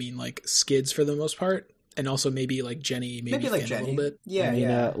combat, we mean like skids for the most part, and also maybe like Jenny, maybe like Jenny a little bit.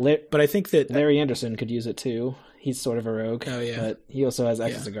 Yeah, but I think that Larry Anderson could use it too. He's sort of a rogue. Oh yeah, but he also has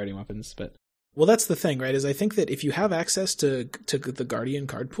access to Guardian weapons. But well, that's the thing, right? Is I think that if you have access to the Guardian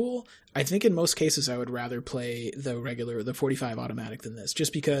card pool, I think in most cases I would rather play the 45 automatic than this,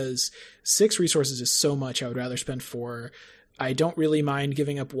 just because 6 resources is so much. I would rather spend 4. I don't really mind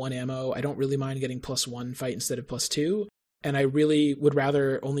giving up 1 ammo. I don't really mind getting +1 fight instead of +2. And I really would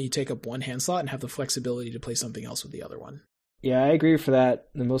rather only take up 1 hand slot and have the flexibility to play something else with the other one. Yeah, I agree for that,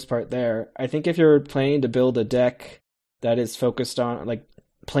 the most part there. I think if you're planning to build a deck that is focused on, like,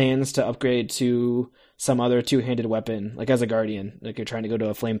 plans to upgrade to some other 2-handed weapon, like as a Guardian, like you're trying to go to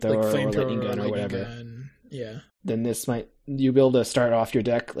a flamethrower or lightning gun or whatever, yeah, then you'll be able to start off your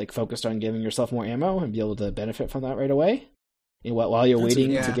deck, like, focused on giving yourself more ammo and be able to benefit from that right away while you're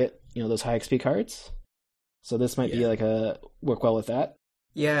waiting to get, those high XP cards. So this might be like work well with that.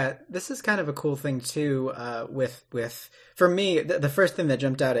 Yeah, this is kind of a cool thing too. With for me, the first thing that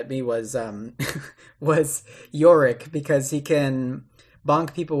jumped out at me was was Yorick, because he can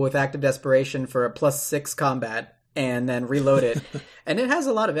bonk people with active desperation for a +6 combat and then reload it, and it has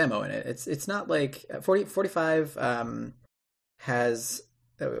a lot of ammo in it. It's not like 45 has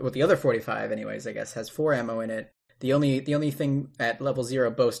the other 45 anyways. I guess has 4 ammo in it. The only thing at level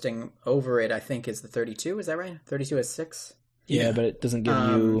 0 boasting over it, I think, is the 32. Is that right? 32 has 6. Yeah, but it doesn't give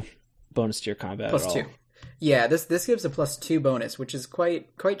you bonus to your combat at all. +2. Yeah, this gives a +2 bonus, which is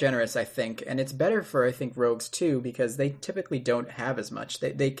quite generous, I think, and it's better for, I think, rogues too, because they typically don't have as much.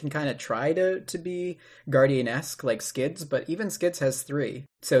 They can kind of try to be Guardian-esque like Skids, but even Skids has 3.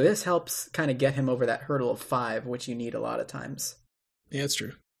 So this helps kind of get him over that hurdle of 5, which you need a lot of times. Yeah, it's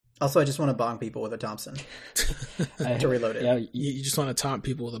true. Also, I just want to bonk people with a Thompson to reload it. Yeah, you just want to taunt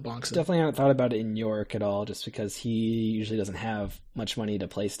people with a bonk. Definitely haven't thought about it in York at all, just because he usually doesn't have much money to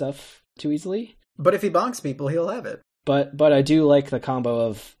play stuff too easily. But if he bonks people, he'll have it. But I do like the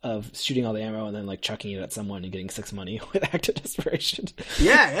combo of shooting all the ammo and then like chucking it at someone and getting 6 money with active desperation.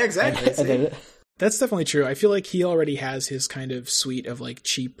 Yeah, exactly. I did it. That's definitely true. I feel like he already has his kind of suite of like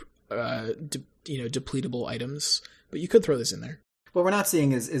cheap, depletable items. But you could throw this in there. What we're not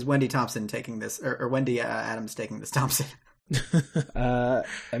seeing is Wendy Thompson taking this, or Wendy Adams taking this Thompson. I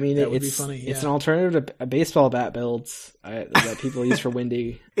mean, that would be funny. Yeah. It's an alternative to baseball bat builds that people use for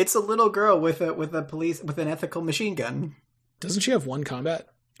Wendy. It's a little girl with an ethical machine gun. Doesn't she have 1 combat?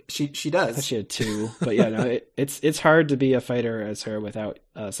 She does. I thought she had 2, but yeah, no, it's hard to be a fighter as her without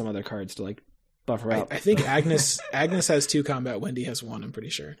some other cards to like buff her out. I think Agnes has 2 combat. Wendy has 1. I'm pretty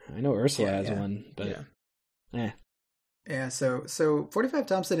sure. I know Ursula has 1, but Yeah, so 45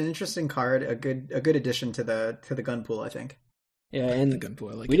 Thompson, an interesting card, a good addition to the gun pool, I think. Yeah, and the gun pool,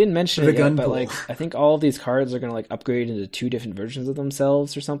 we didn't mention it yet, but like I think all of these cards are going to like upgrade into 2 different versions of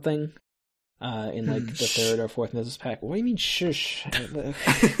themselves or something. In like the 3rd or 4th Mythos pack. What do you mean, shush? We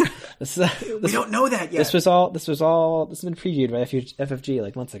don't know that yet. This has been previewed by FFG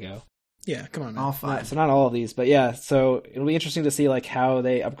like months ago. Yeah, come on, man. All 5. So not all of these, but yeah. So it'll be interesting to see like how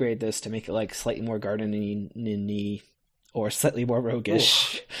they upgrade this to make it like slightly more gardening-y or slightly more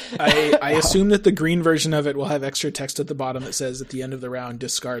roguish. I assume that the green version of it will have extra text at the bottom that says, at the end of the round,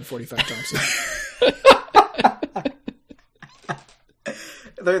 discard 45 Thompson.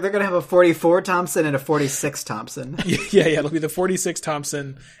 They're going to have a 44 Thompson and a 46 Thompson. Yeah, it'll be the 46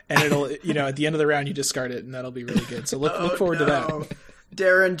 Thompson, and it'll, at the end of the round you discard it, and that'll be really good. So look forward to that.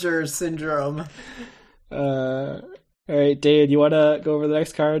 Derringer syndrome. All right, Dave, you want to go over the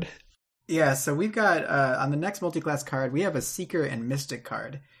next card? Yeah, so we've got, on the next multi-class card, we have a Seeker and Mystic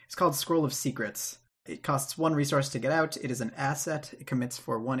card. It's called Scroll of Secrets. It costs 1 resource to get out. It is an asset. It commits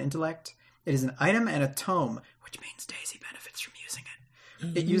for 1 intellect. It is an item and a tome, which means Daisy benefits from using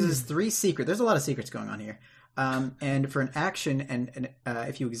it. It uses 3 secrets. There's a lot of secrets going on here. And for an action, and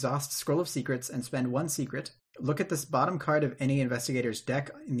if you exhaust Scroll of Secrets and spend 1 secret, look at this bottom card of any investigator's deck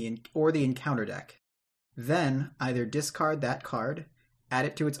or the encounter deck. Then either discard that card, add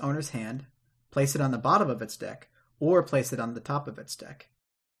it to its owner's hand, place it on the bottom of its deck, or place it on the top of its deck.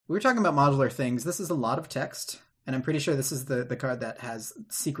 We were talking about modular things. This is a lot of text, and I'm pretty sure this is the card that has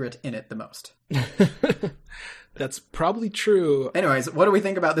secret in it the most. That's probably true. Anyways, what do we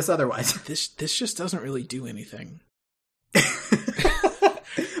think about this otherwise? This just doesn't really do anything.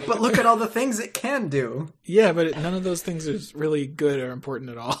 But look at all the things it can do. Yeah, but none of those things is really good or important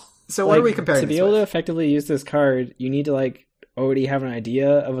at all. So what are we comparing to be this able with? to effectively use this card, you need to already have an idea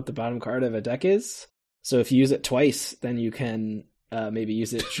of what the bottom card of a deck is. So if you use it twice, then you can maybe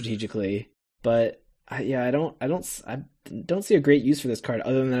use it strategically. But I don't see a great use for this card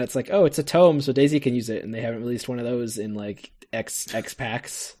other than that it's it's a tome, so Daisy can use it, and they haven't released one of those in X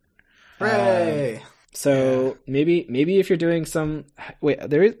packs. Hooray! So maybe if you're doing some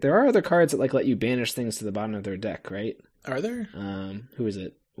there are other cards that let you banish things to the bottom of their deck, right? Are there? Who is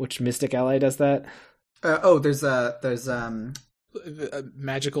it? Which Mystic ally does that? There's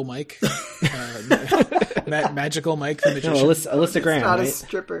Magical Mike. Magical Mike the magician. No, Alyssa Graham. It's not right? a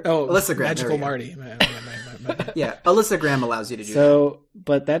stripper. Oh, Alyssa Graham. Magical Marty. Yeah, Alyssa Graham allows you to do that. So,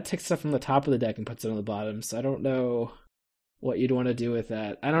 but that takes stuff from the top of the deck and puts it on the bottom. So I don't know what you'd want to do with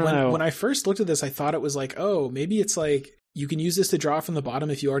that. I don't know. When I first looked at this, I thought it was maybe it's you can use this to draw from the bottom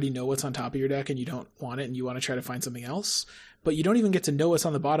if you already know what's on top of your deck and you don't want it and you want to try to find something else. But you don't even get to know what's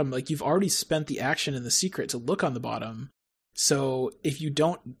on the bottom. You've already spent the action and the secret to look on the bottom. So if you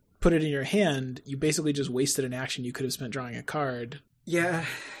don't put it in your hand, you basically just wasted an action you could have spent drawing a card. Yeah.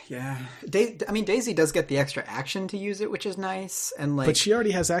 Daisy does get the extra action to use it, which is nice. And but she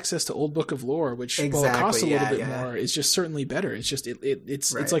already has access to Old Book of Lore, which while it costs a little bit more, it's just certainly better. It's just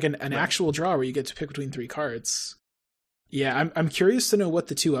it's like an actual draw where you get to pick between 3 cards. Yeah, I'm curious to know what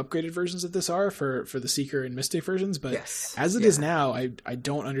the 2 upgraded versions of this are for the Seeker and Mystic versions, but as it is now, I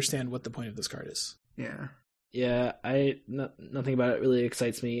don't understand what the point of this card is. Yeah. Yeah, nothing about it really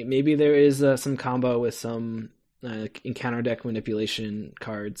excites me. Maybe there is some combo with some encounter deck manipulation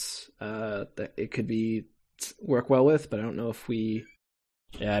cards that it could work well with, but I don't know if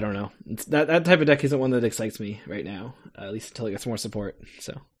I don't know. That type of deck isn't one that excites me right now, at least until it gets more support.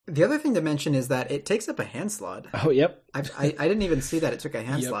 So the other thing to mention is that it takes up a hand slot. Oh, yep. I didn't even see that it took a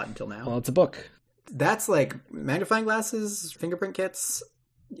hand slot until now. Well, it's a book. That's magnifying glasses, fingerprint kits,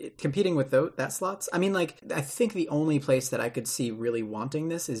 competing with that slots. I mean, I think the only place that I could see really wanting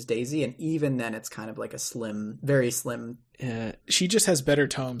this is Daisy, and even then it's kind of a slim, very slim. She just has better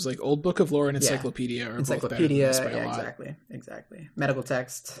tomes, Old Book of Lore and Encyclopedia are both better than this by a lot. Exactly. Medical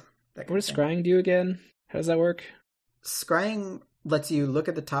text. What does scrying do again? How does that work? Scrying lets you look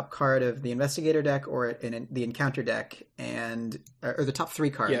at the top card of the investigator deck or in the encounter deck or the top 3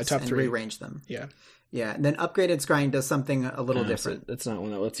 cards and rearrange them. Yeah. Yeah, and then upgraded scrying does something a little different. So it's not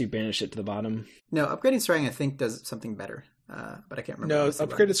one that lets you banish it to the bottom. No, upgraded scrying I think does something better, but I can't remember. No,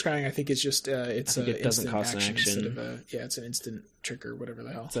 upgraded scrying I think is just it doesn't cost an action. Instead of it's an instant trigger, whatever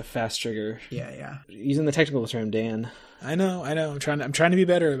the hell. It's a fast trigger. Yeah. Using the technical term, Dan. I know. I'm trying to be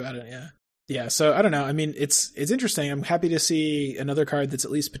better about it. Yeah. Yeah, so I don't know. I mean, it's interesting. I'm happy to see another card that's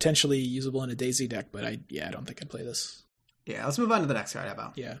at least potentially usable in a Daisy deck, but I don't think I'd play this. Yeah, let's move on to the next card. How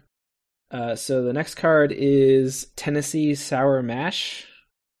about? Yeah. So the next card is Tennessee Sour Mash.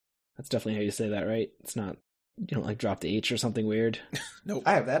 That's definitely how you say that, right? It's not, you don't drop the H or something weird. Nope.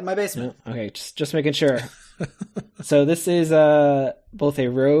 I have that in my basement. No? Okay, just making sure. So this is both a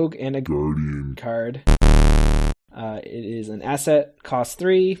rogue and a guardian card. It is an asset, cost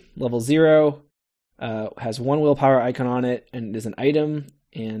 3, level 0, has 1 willpower icon on it, and it is an item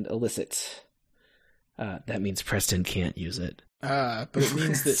and illicit. That means Preston can't use it. But it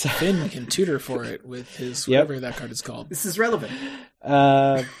means that Finn can tutor for it with his whatever that card is called. This is relevant.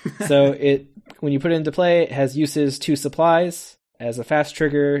 So when you put it into play, it has uses 2 supplies. As a fast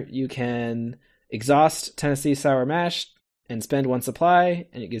trigger, you can exhaust Tennessee Sour Mash and spend 1 supply,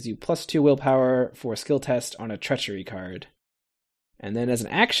 and it gives you +2 willpower for a skill test on a treachery card. And then as an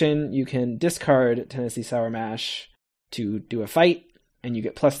action, you can discard Tennessee Sour Mash to do a fight, and you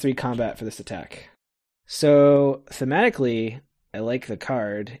get +3 combat for this attack. So thematically, I like the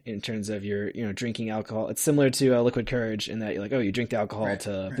card in terms of your, drinking alcohol. It's similar to Liquid Courage in that you're like, oh, you drink the alcohol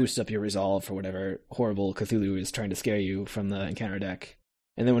to boost up your resolve for whatever horrible Cthulhu is trying to scare you from the encounter deck.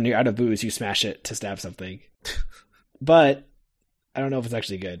 And then when you're out of booze, you smash it to stab something. But I don't know if it's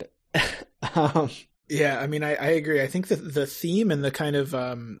actually good. Yeah, I mean, I agree. I think the theme and the kind of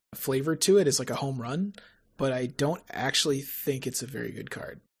flavor to it is like a home run, but I don't actually think it's a very good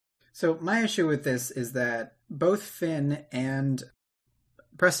card. So my issue with this is that both Finn and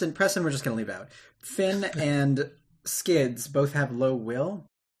Preston, we're just going to leave out. Finn and Skids both have low will,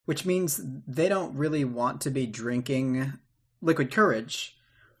 which means they don't really want to be drinking Liquid Courage.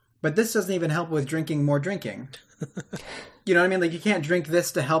 But this doesn't even help with drinking more drinking. You know what I mean? Like, you can't drink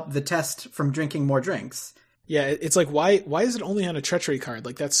this to help the test from drinking more drinks. Yeah, it's like, why is it only on a treachery card?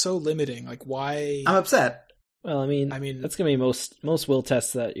 Like, that's so limiting. Like, why? I'm upset. Well, I mean, that's going to be most will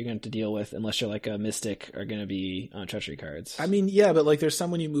tests that you're going to have to deal with, unless you're like a mystic, are going to be on treachery cards. I mean, yeah, but like there's some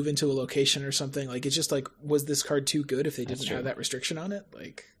when you move into a location or something, like it's just like, was this card too good if they didn't have that restriction on it?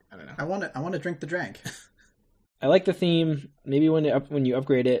 Like, I don't know. I want to drink the drink. I like the theme. Maybe when you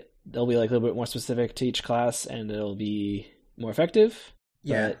upgrade it, they'll be like a little bit more specific to each class and it'll be more effective.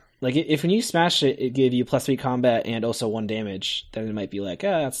 Yeah. But like if when you smash it, it gave you +3 combat and also 1 damage, then it might be like,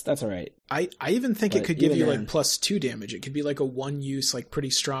 that's all right. I even think it could give you like +2 damage. It could be like a 1-use, like pretty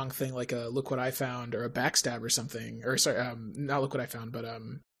strong thing, like a Look What I Found or a Backstab or something. Or sorry, not Look What I Found, but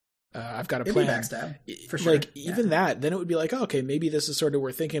I've Got a Plan. Backstab, for sure. Like even that, then it would be like, oh, okay, maybe this is sort of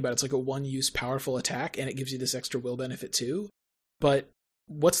worth thinking about. It's like a 1-use powerful attack, and it gives you this extra will benefit too. But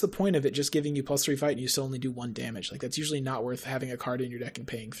what's the point of it just giving you +3 fight and you still only do 1 damage? Like, that's usually not worth having a card in your deck and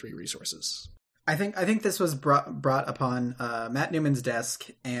paying 3 resources. I think this was brought upon Matt Newman's desk,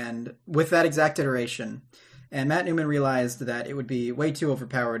 and with that exact iteration, and Matt Newman realized that it would be way too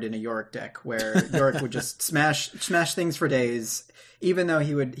overpowered in a Yorick deck, where Yorick would just smash things for days, even though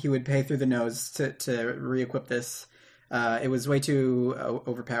he would pay through the nose to re-equip this. It was way too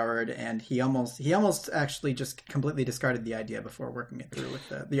overpowered, and he almost actually just completely discarded the idea before working it through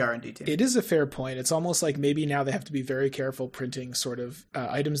with the R&D team. It is a fair point. It's almost like maybe now they have to be very careful printing sort of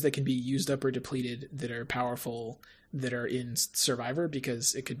items that can be used up or depleted that are powerful, that are in Survivor,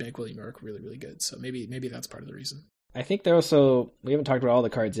 because it could make William Yorick really, really good. So maybe that's part of the reason. I think they're also, we haven't talked about all the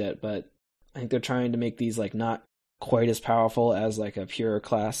cards yet, but I think they're trying to make these like not quite as powerful as like a pure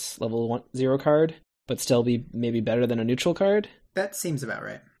class level 0 card, but still be maybe better than a neutral card. That seems about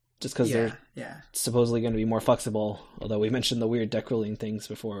right. Just because they're supposedly going to be more flexible, although we mentioned the weird deck ruling things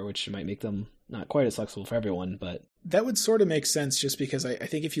before, which might make them not quite as flexible for everyone. But that would sort of make sense, just because I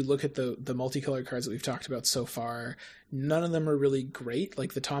think if you look at the multicolored cards that we've talked about so far, none of them are really great.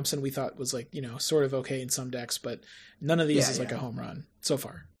 Like the Thompson we thought was like, sort of okay in some decks, but none of these is like a home run so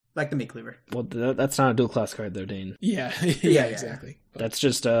far. Like the Meat Cleaver. Well, that's not a dual class card though, Dane. Yeah, exactly. That's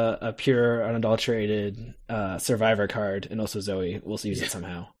just a pure, unadulterated Survivor card, and also Zoe will use it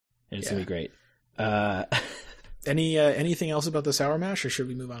somehow, and it's gonna be great. Anything else about the Sour Mash, or should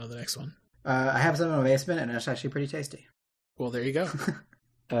we move on to the next one? I have some in my basement, and it's actually pretty tasty. Well, there you go.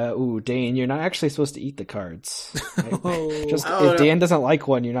 Dane, you're not actually supposed to eat the cards. Right? If Dan doesn't like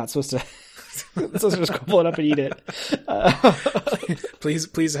one, you're not supposed to. So just pull it up and eat it.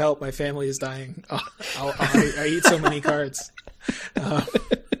 Please help! My family is dying. I eat so many cards.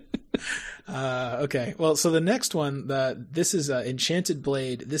 Okay, well, so the next one, this is Enchanted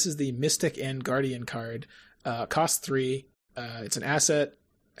Blade. This is the Mystic and Guardian card. Costs 3. It's an asset.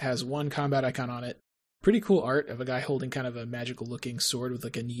 Has 1 combat icon on it. Pretty cool art of a guy holding kind of a magical looking sword with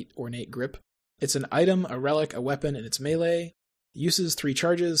like a neat ornate grip. It's an item, a relic, a weapon, and it's melee. Uses 3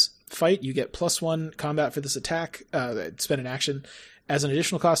 charges. Fight, you get +1 combat for this attack. Spend an action. As an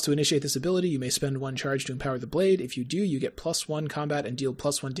additional cost to initiate this ability, you may spend 1 charge to empower the blade. If you do, you get +1 combat and deal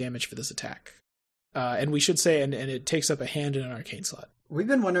 +1 damage for this attack. And we should say, and it takes up a hand in an arcane slot. We've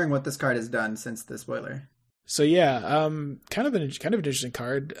been wondering what this card has done since the spoiler. So yeah, kind of an interesting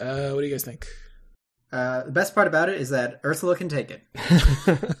card. What do you guys think? The best part about it is that Ursula can take it.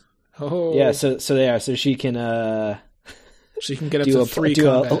 Oh yeah, so she can. She can get up to 3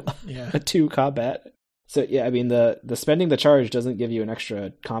 combat. A 2 combat. So yeah, I mean the spending the charge doesn't give you an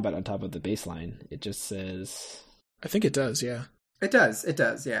extra combat on top of the baseline. It just says. I think it does. Yeah. It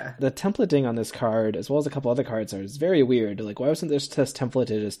does, yeah. The templating on this card, as well as a couple other cards, is very weird. Like, why wasn't this just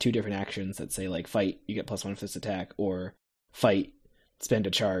templated as 2 different actions that say, like, fight, you get +1 for this attack, or fight, spend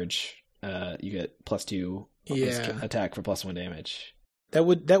a charge, you get +2 on this attack for +1 damage. That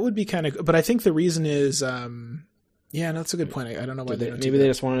would be kind of... But I think the reason is Yeah, that's a good point. I don't know why they don't do Maybe they that.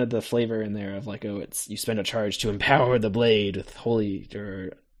 just wanted the flavor in there of like, oh, it's you spend a charge to empower the blade with holy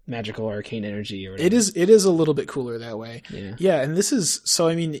or magical arcane energy or whatever. It is a little bit cooler that way. Yeah. Yeah, and this is so.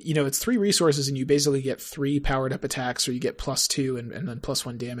 I mean, it's 3 resources, and you basically get 3 powered up attacks, or you get +2 and then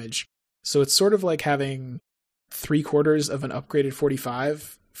 +1 damage. So it's sort of like having 3/4 of an upgraded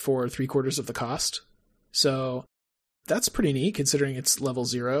 45 for 3/4 of the cost. So that's pretty neat considering it's level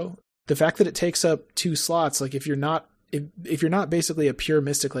 0. The fact that it takes up 2 slots, like if you're not basically a pure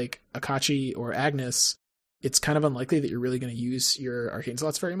mystic like Akachi or Agnes, it's kind of unlikely that you're really going to use your arcane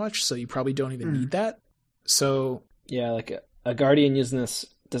slots very much, so you probably don't even need that. So yeah, like a guardian using this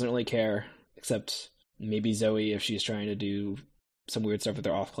doesn't really care, except maybe Zoe if she's trying to do some weird stuff with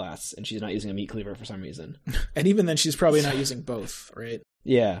her off class and she's not using a meat cleaver for some reason. and even then she's probably not using both, right?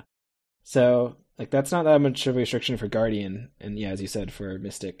 Yeah. So like that's not that much of a restriction for guardian, and yeah, as you said, for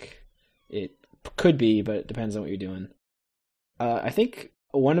mystic it could be, but it depends on what you're doing. I think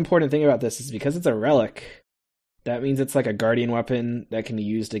one important thing about this is because it's a relic, that means it's like a guardian weapon that can be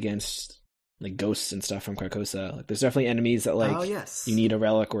used against like ghosts and stuff from Carcosa. Like there's definitely enemies that like you need a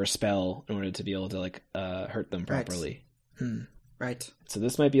relic or a spell in order to be able to like hurt them properly. Right. So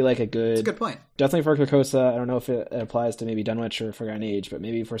this might be like That's a good point. Definitely for Carcosa. I don't know if it applies to maybe Dunwich or Forgotten Age, but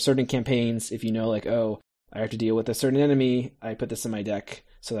maybe for certain campaigns, if you know like, oh, I have to deal with a certain enemy, I put this in my deck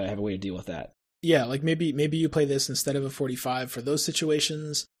so that I have a way to deal with that. Yeah, like maybe you play this instead of a 45 for those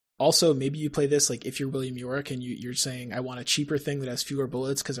situations. Also, maybe you play this like if you're William York and you're saying I want a cheaper thing that has fewer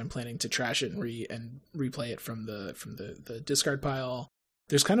bullets because I'm planning to trash it and replay it from the discard pile.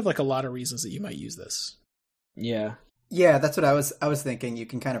 There's kind of like a lot of reasons that you might use this. Yeah. Yeah, that's what I was thinking. You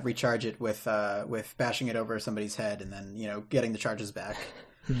can kind of recharge it with bashing it over somebody's head and then getting the charges back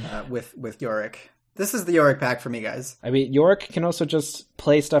with Yorick. This is the Yorick pack for me, guys. I mean, Yorick can also just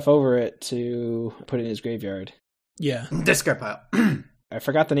play stuff over it to put it in his graveyard. Yeah. Discard pile. I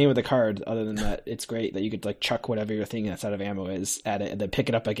forgot the name of the card, other than that it's great that you could like chuck whatever your thing that's out of ammo is at it and then pick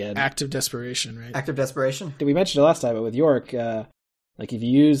it up again. Act of Desperation, right? Act of Desperation. We mentioned it last time, but with Yorick, like if you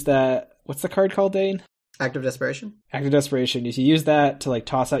use that, what's the card called, Dane? Act of Desperation? Act of Desperation. If you use that to like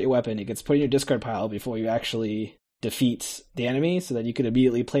toss out your weapon, it gets put in your discard pile before you actually defeat the enemy, so that you could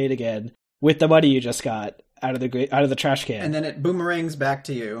immediately play it again with the money you just got out of the trash can. And then it boomerangs back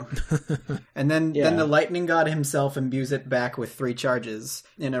to you. And then the lightning god himself imbues it back with 3 charges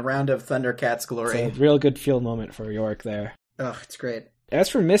in a round of Thundercats glory. It's a real good field moment for Yorick there. Oh, it's great. As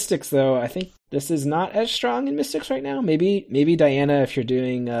for Mystics, though, I think this is not as strong in Mystics right now. Maybe Diana if you're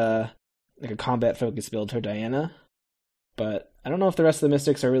doing like a combat-focused build for Diana. But I don't know if the rest of the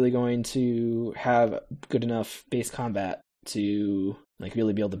Mystics are really going to have good enough base combat to like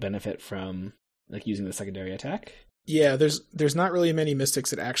really be able to benefit from like using the secondary attack. Yeah, there's not really many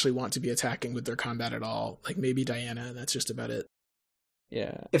Mystics that actually want to be attacking with their combat at all. Like maybe Diana, and that's just about it.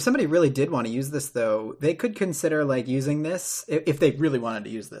 Yeah. If somebody really did want to use this, though, they could consider like using this if they really wanted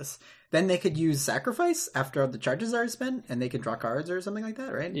to use this. Then they could use Sacrifice after the charges are spent, and they could draw cards or something like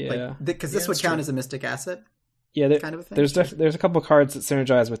that, right? Yeah. Because this would count as a Mystic asset. Yeah, kind of a thing. There's a couple cards that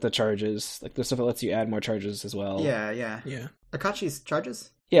synergize with the charges. Like there's stuff that lets you add more charges as well. Yeah. Akachi's charges?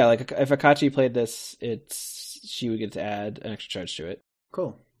 Yeah, like if Akachi played this, she would get to add an extra charge to it.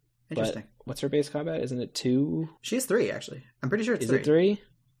 Cool. Interesting. But what's her base combat? Isn't it 2? She has 3, actually. I'm pretty sure it's 3. Is it 3?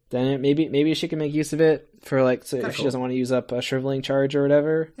 Then maybe she can make use of it for like if she doesn't want to use up a shriveling charge or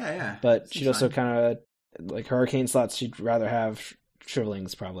whatever. Yeah. But she'd also kind of like her arcane slots. She'd rather have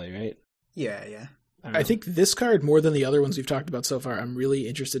shrivelings, probably, right? Yeah. I think this card, more than the other ones we've talked about so far, I'm really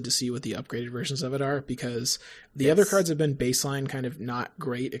interested to see what the upgraded versions of it are, because the other cards have been baseline kind of not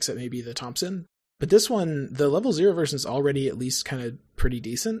great, except maybe the Thompson. But this one, the level 0 version is already at least kind of pretty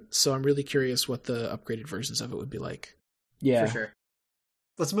decent, so I'm really curious what the upgraded versions of it would be like. Yeah. For sure.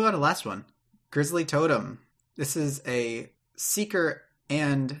 Let's move on to the last one. Grizzly Totem. This is a Seeker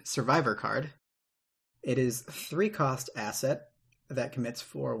and Survivor card. It is 3-cost asset that commits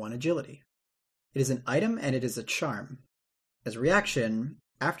 4/1 agility. It is an item and it is a charm. As a reaction,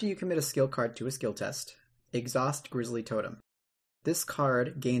 after you commit a skill card to a skill test, exhaust Grizzly Totem. This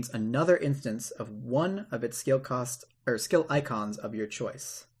card gains another instance of one of its skill icons of your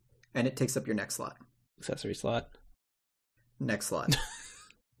choice, and it takes up your next slot. Accessory slot. Next slot.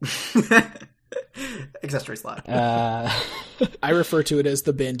 Accessory slot. I refer to it as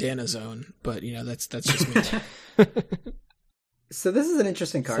the bandana zone, but that's just me. So this is an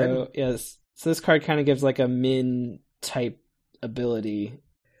interesting card. So yes, so this card kind of gives like a min type ability.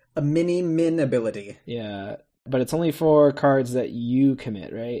 A mini min ability. Yeah, but it's only for cards that you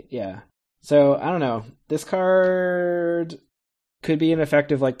commit, right? Yeah. So I don't know. This card could be an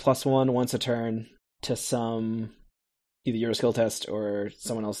effective like +1 once a turn to some either your skill test or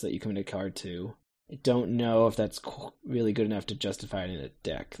someone else that you commit a card to. I don't know if that's really good enough to justify it in a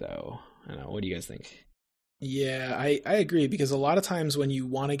deck, though. I don't know. What do you guys think? Yeah, I agree, because a lot of times when you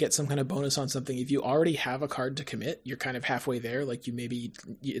want to get some kind of bonus on something, if you already have a card to commit, you're kind of halfway there. Like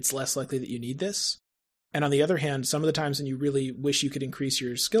it's less likely that you need this. And on the other hand, some of the times when you really wish you could increase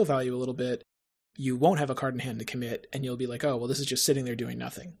your skill value a little bit, you won't have a card in hand to commit, and you'll be like, oh, well, this is just sitting there doing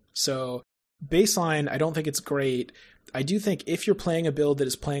nothing. So baseline, I don't think it's great. I do think if you're playing a build that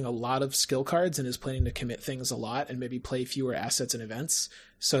is playing a lot of skill cards and is planning to commit things a lot and maybe play fewer assets and events,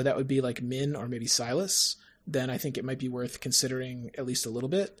 so that would be like Min or maybe Silas, then I think it might be worth considering at least a little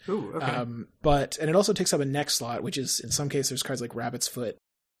bit. Ooh, okay. And it also takes up a next slot, which is, in some cases, there's cards like Rabbit's Foot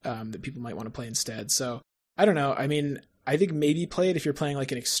that people might want to play instead. So I don't know. I mean, I think maybe play it if you're playing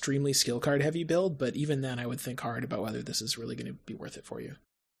like an extremely skill card heavy build, but even then I would think hard about whether this is really going to be worth it for you.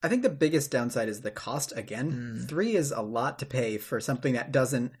 I think the biggest downside is the cost again. 3 is a lot to pay for something that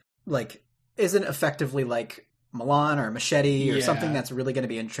isn't effectively like Milan or Machete or something that's really going to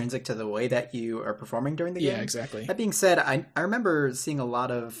be intrinsic to the way that you are performing during the game. Yeah, exactly. That being said, I remember seeing a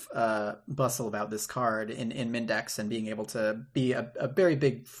lot of bustle about this card in Mindex and being able to be a very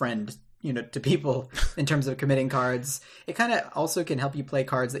big friend, to people in terms of committing cards. It kind of also can help you play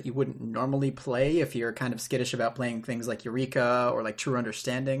cards that you wouldn't normally play if you're kind of skittish about playing things like Eureka or like True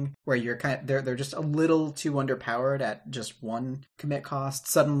Understanding, where you're they're just a little too underpowered at just 1 commit cost.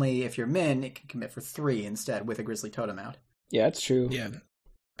 Suddenly, if you're Min, it can commit for 3 instead with a Grizzly Totem out. Yeah, it's true. Yeah.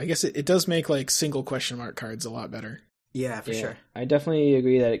 I guess it does make like single question mark cards a lot better. Yeah, for sure. I definitely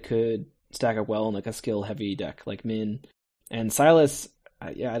agree that it could stack up well in like a skill heavy deck like Min. And Silas,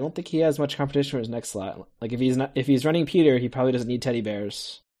 I don't think he has much competition for his next slot. Like if he's running Peter, he probably doesn't need teddy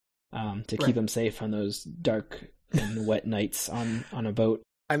bears to keep him safe on those dark and wet nights on a boat.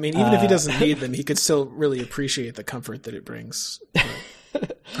 I mean, even if he doesn't need them, he could still really appreciate the comfort that it brings.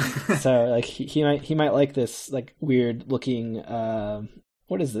 So like he might like this like weird looking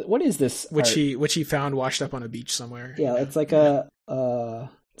what is this which he found washed up on a beach somewhere. Yeah, it's like a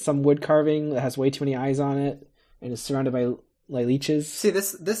some wood carving that has way too many eyes on it and is surrounded by like leeches. See,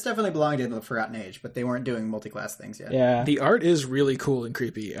 this definitely belonged in the Forgotten Age, but they weren't doing multi-class things yet. Yeah, the art is really cool and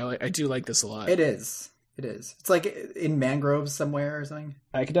creepy. I do like this a lot. It is. It's like in mangroves somewhere or something.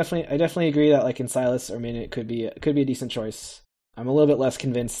 I definitely agree that like in Silas or Min, it could be a decent choice. I'm a little bit less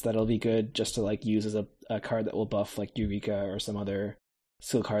convinced that it'll be good just to like use as a card that will buff like Eureka or some other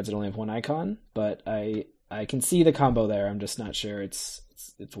skill cards that only have 1 icon. But I can see the combo there. I'm just not sure it's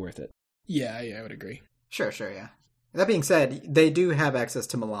worth it. Yeah, I would agree. Sure, yeah. That being said, they do have access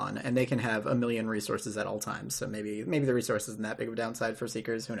to Milan, and they can have a million resources at all times. So maybe the resource isn't that big of a downside for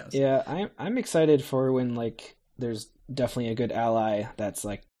Seekers. Who knows? Yeah, I'm excited for when like there's definitely a good ally that's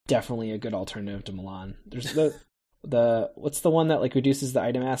like definitely a good alternative to Milan. There's the what's the one that like reduces the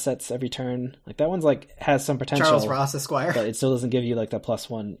item assets every turn? Like that one's like has some potential. Charles Ross Esquire, but it still doesn't give you like that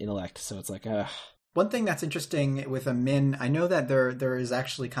 +1 intellect. So it's like One thing that's interesting with a Min, I know that there is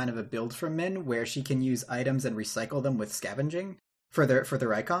actually kind of a build for Min where she can use items and recycle them with scavenging for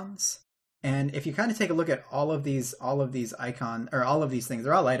their icons. And if you kind of take a look at all of these icon or all of these things,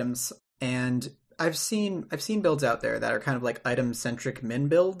 they're all items. And I've seen builds out there that are kind of like item centric Min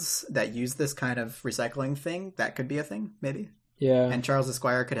builds that use this kind of recycling thing. That could be a thing, maybe. Yeah. And Charles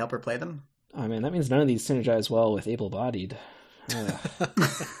Esquire could help her play them. Oh man, that means none of these synergize well with able-bodied.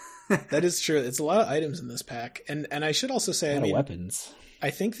 That is true. It's a lot of items in this pack, and I should also say, weapons. I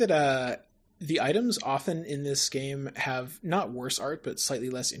think that the items often in this game have not worse art, but slightly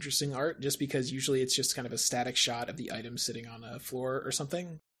less interesting art, just because usually it's just kind of a static shot of the item sitting on a floor or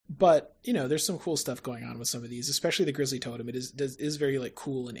something. But there's some cool stuff going on with some of these, especially the Grizzly Totem. It is very like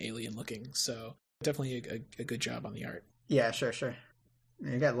cool and alien looking, so definitely a good job on the art. Yeah, sure.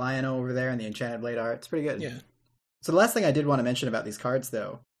 You got Lion-O over there and the Enchanted Blade art. It's pretty good. Yeah. So the last thing I did want to mention about these cards,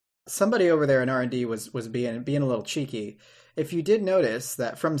 though, somebody over there in R&D was being a little cheeky. If you did notice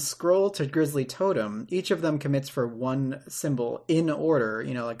that from Scroll to Grizzly Totem, each of them commits for 1 symbol in order,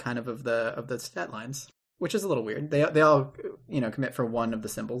 like kind of the stat lines, which is a little weird. They all commit for 1 of the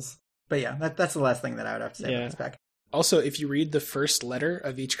symbols. But yeah, that's the last thing that I would have to say about this pack. Also, if you read the first letter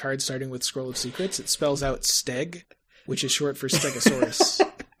of each card starting with Scroll of Secrets, it spells out Steg, which is short for Stegosaurus.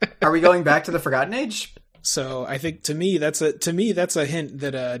 Are we going back to the Forgotten Age? So I think to me that's a hint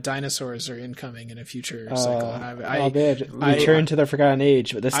that dinosaurs are incoming in a future cycle. And we turn to the Forgotten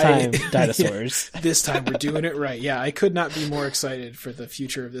Age, but this time dinosaurs. This time we're doing it right. Yeah, I could not be more excited for the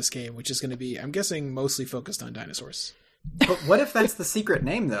future of this game, which is going to be, I'm guessing, mostly focused on dinosaurs. But what if that's the secret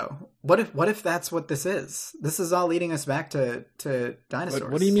name, though? What if that's what this is? This is all leading us back to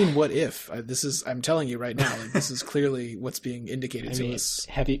dinosaurs. What do you mean? What if? I'm telling you right now. Like, this is clearly what's being indicated to us.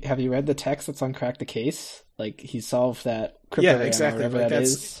 Have you read the text that's on Crack the Case? Like, he solved that cryptogram. Yeah, exactly. Or whatever Like, that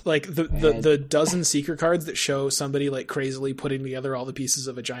that's is. like the dozen secret cards that show somebody like crazily putting together all the pieces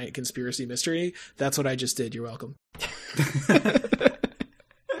of a giant conspiracy mystery. That's what I just did. You're welcome.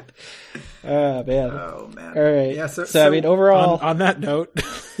 Oh man. Oh man. All right. Yeah. So I mean, overall, on that note,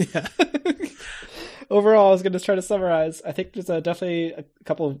 yeah. overall, I was going to try to summarize. I think there's definitely a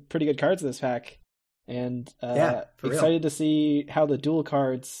couple of pretty good cards in this pack, and for real. excited to see how the dual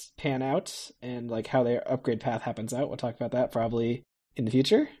cards pan out and like how their upgrade path happens out. We'll talk about that probably in the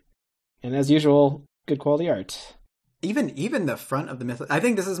future. And as usual, good quality art. Even the front of the Mythos. I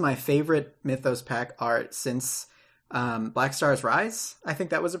think this is my favorite Mythos pack art since Black Star's Rise. I think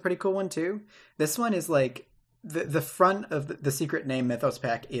that was a pretty cool one too. This one is like the front of the secret name Mythos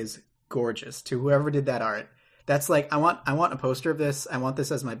pack is gorgeous. To whoever did that art, that's like I want a poster of this. I want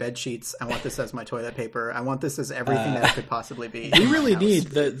this as my bed sheets. I want this as my toilet paper. I want this as everything that it could possibly be. We really need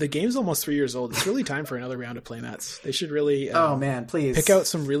the game's almost 3 years old. It's really time for another round of playmats. They should really oh man, please pick out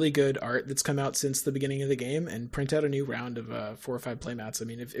some really good art that's come out since the beginning of the game and print out a new round of 4 or 5 playmats. I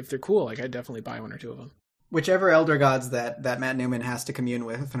mean, if they're cool, like I'd definitely buy 1 or 2 of them. Whichever elder gods that Matt Newman has to commune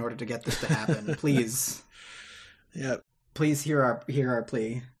with in order to get this to happen, please. Yep. Please hear our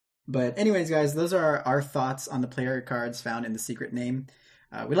plea. But anyways, guys, those are our thoughts on the player cards found in the secret name.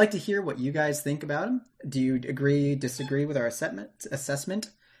 We'd like to hear what you guys think about them. Do you agree, disagree with our assessment?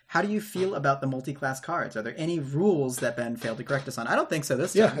 How do you feel about the multi-class cards? Are there any rules that Ben failed to correct us on? I don't think so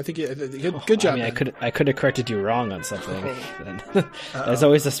this time. Yeah, I think good job. I mean, I could have corrected you wrong on something. There's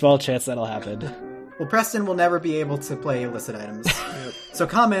always a small chance that'll happen. Well, Preston will never be able to play illicit items. Yep. So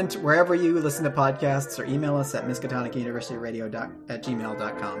comment wherever you listen to podcasts or email us at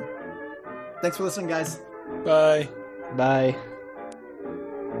miskatonicuniversityradio@gmail.com. Thanks for listening, guys. Bye. Bye.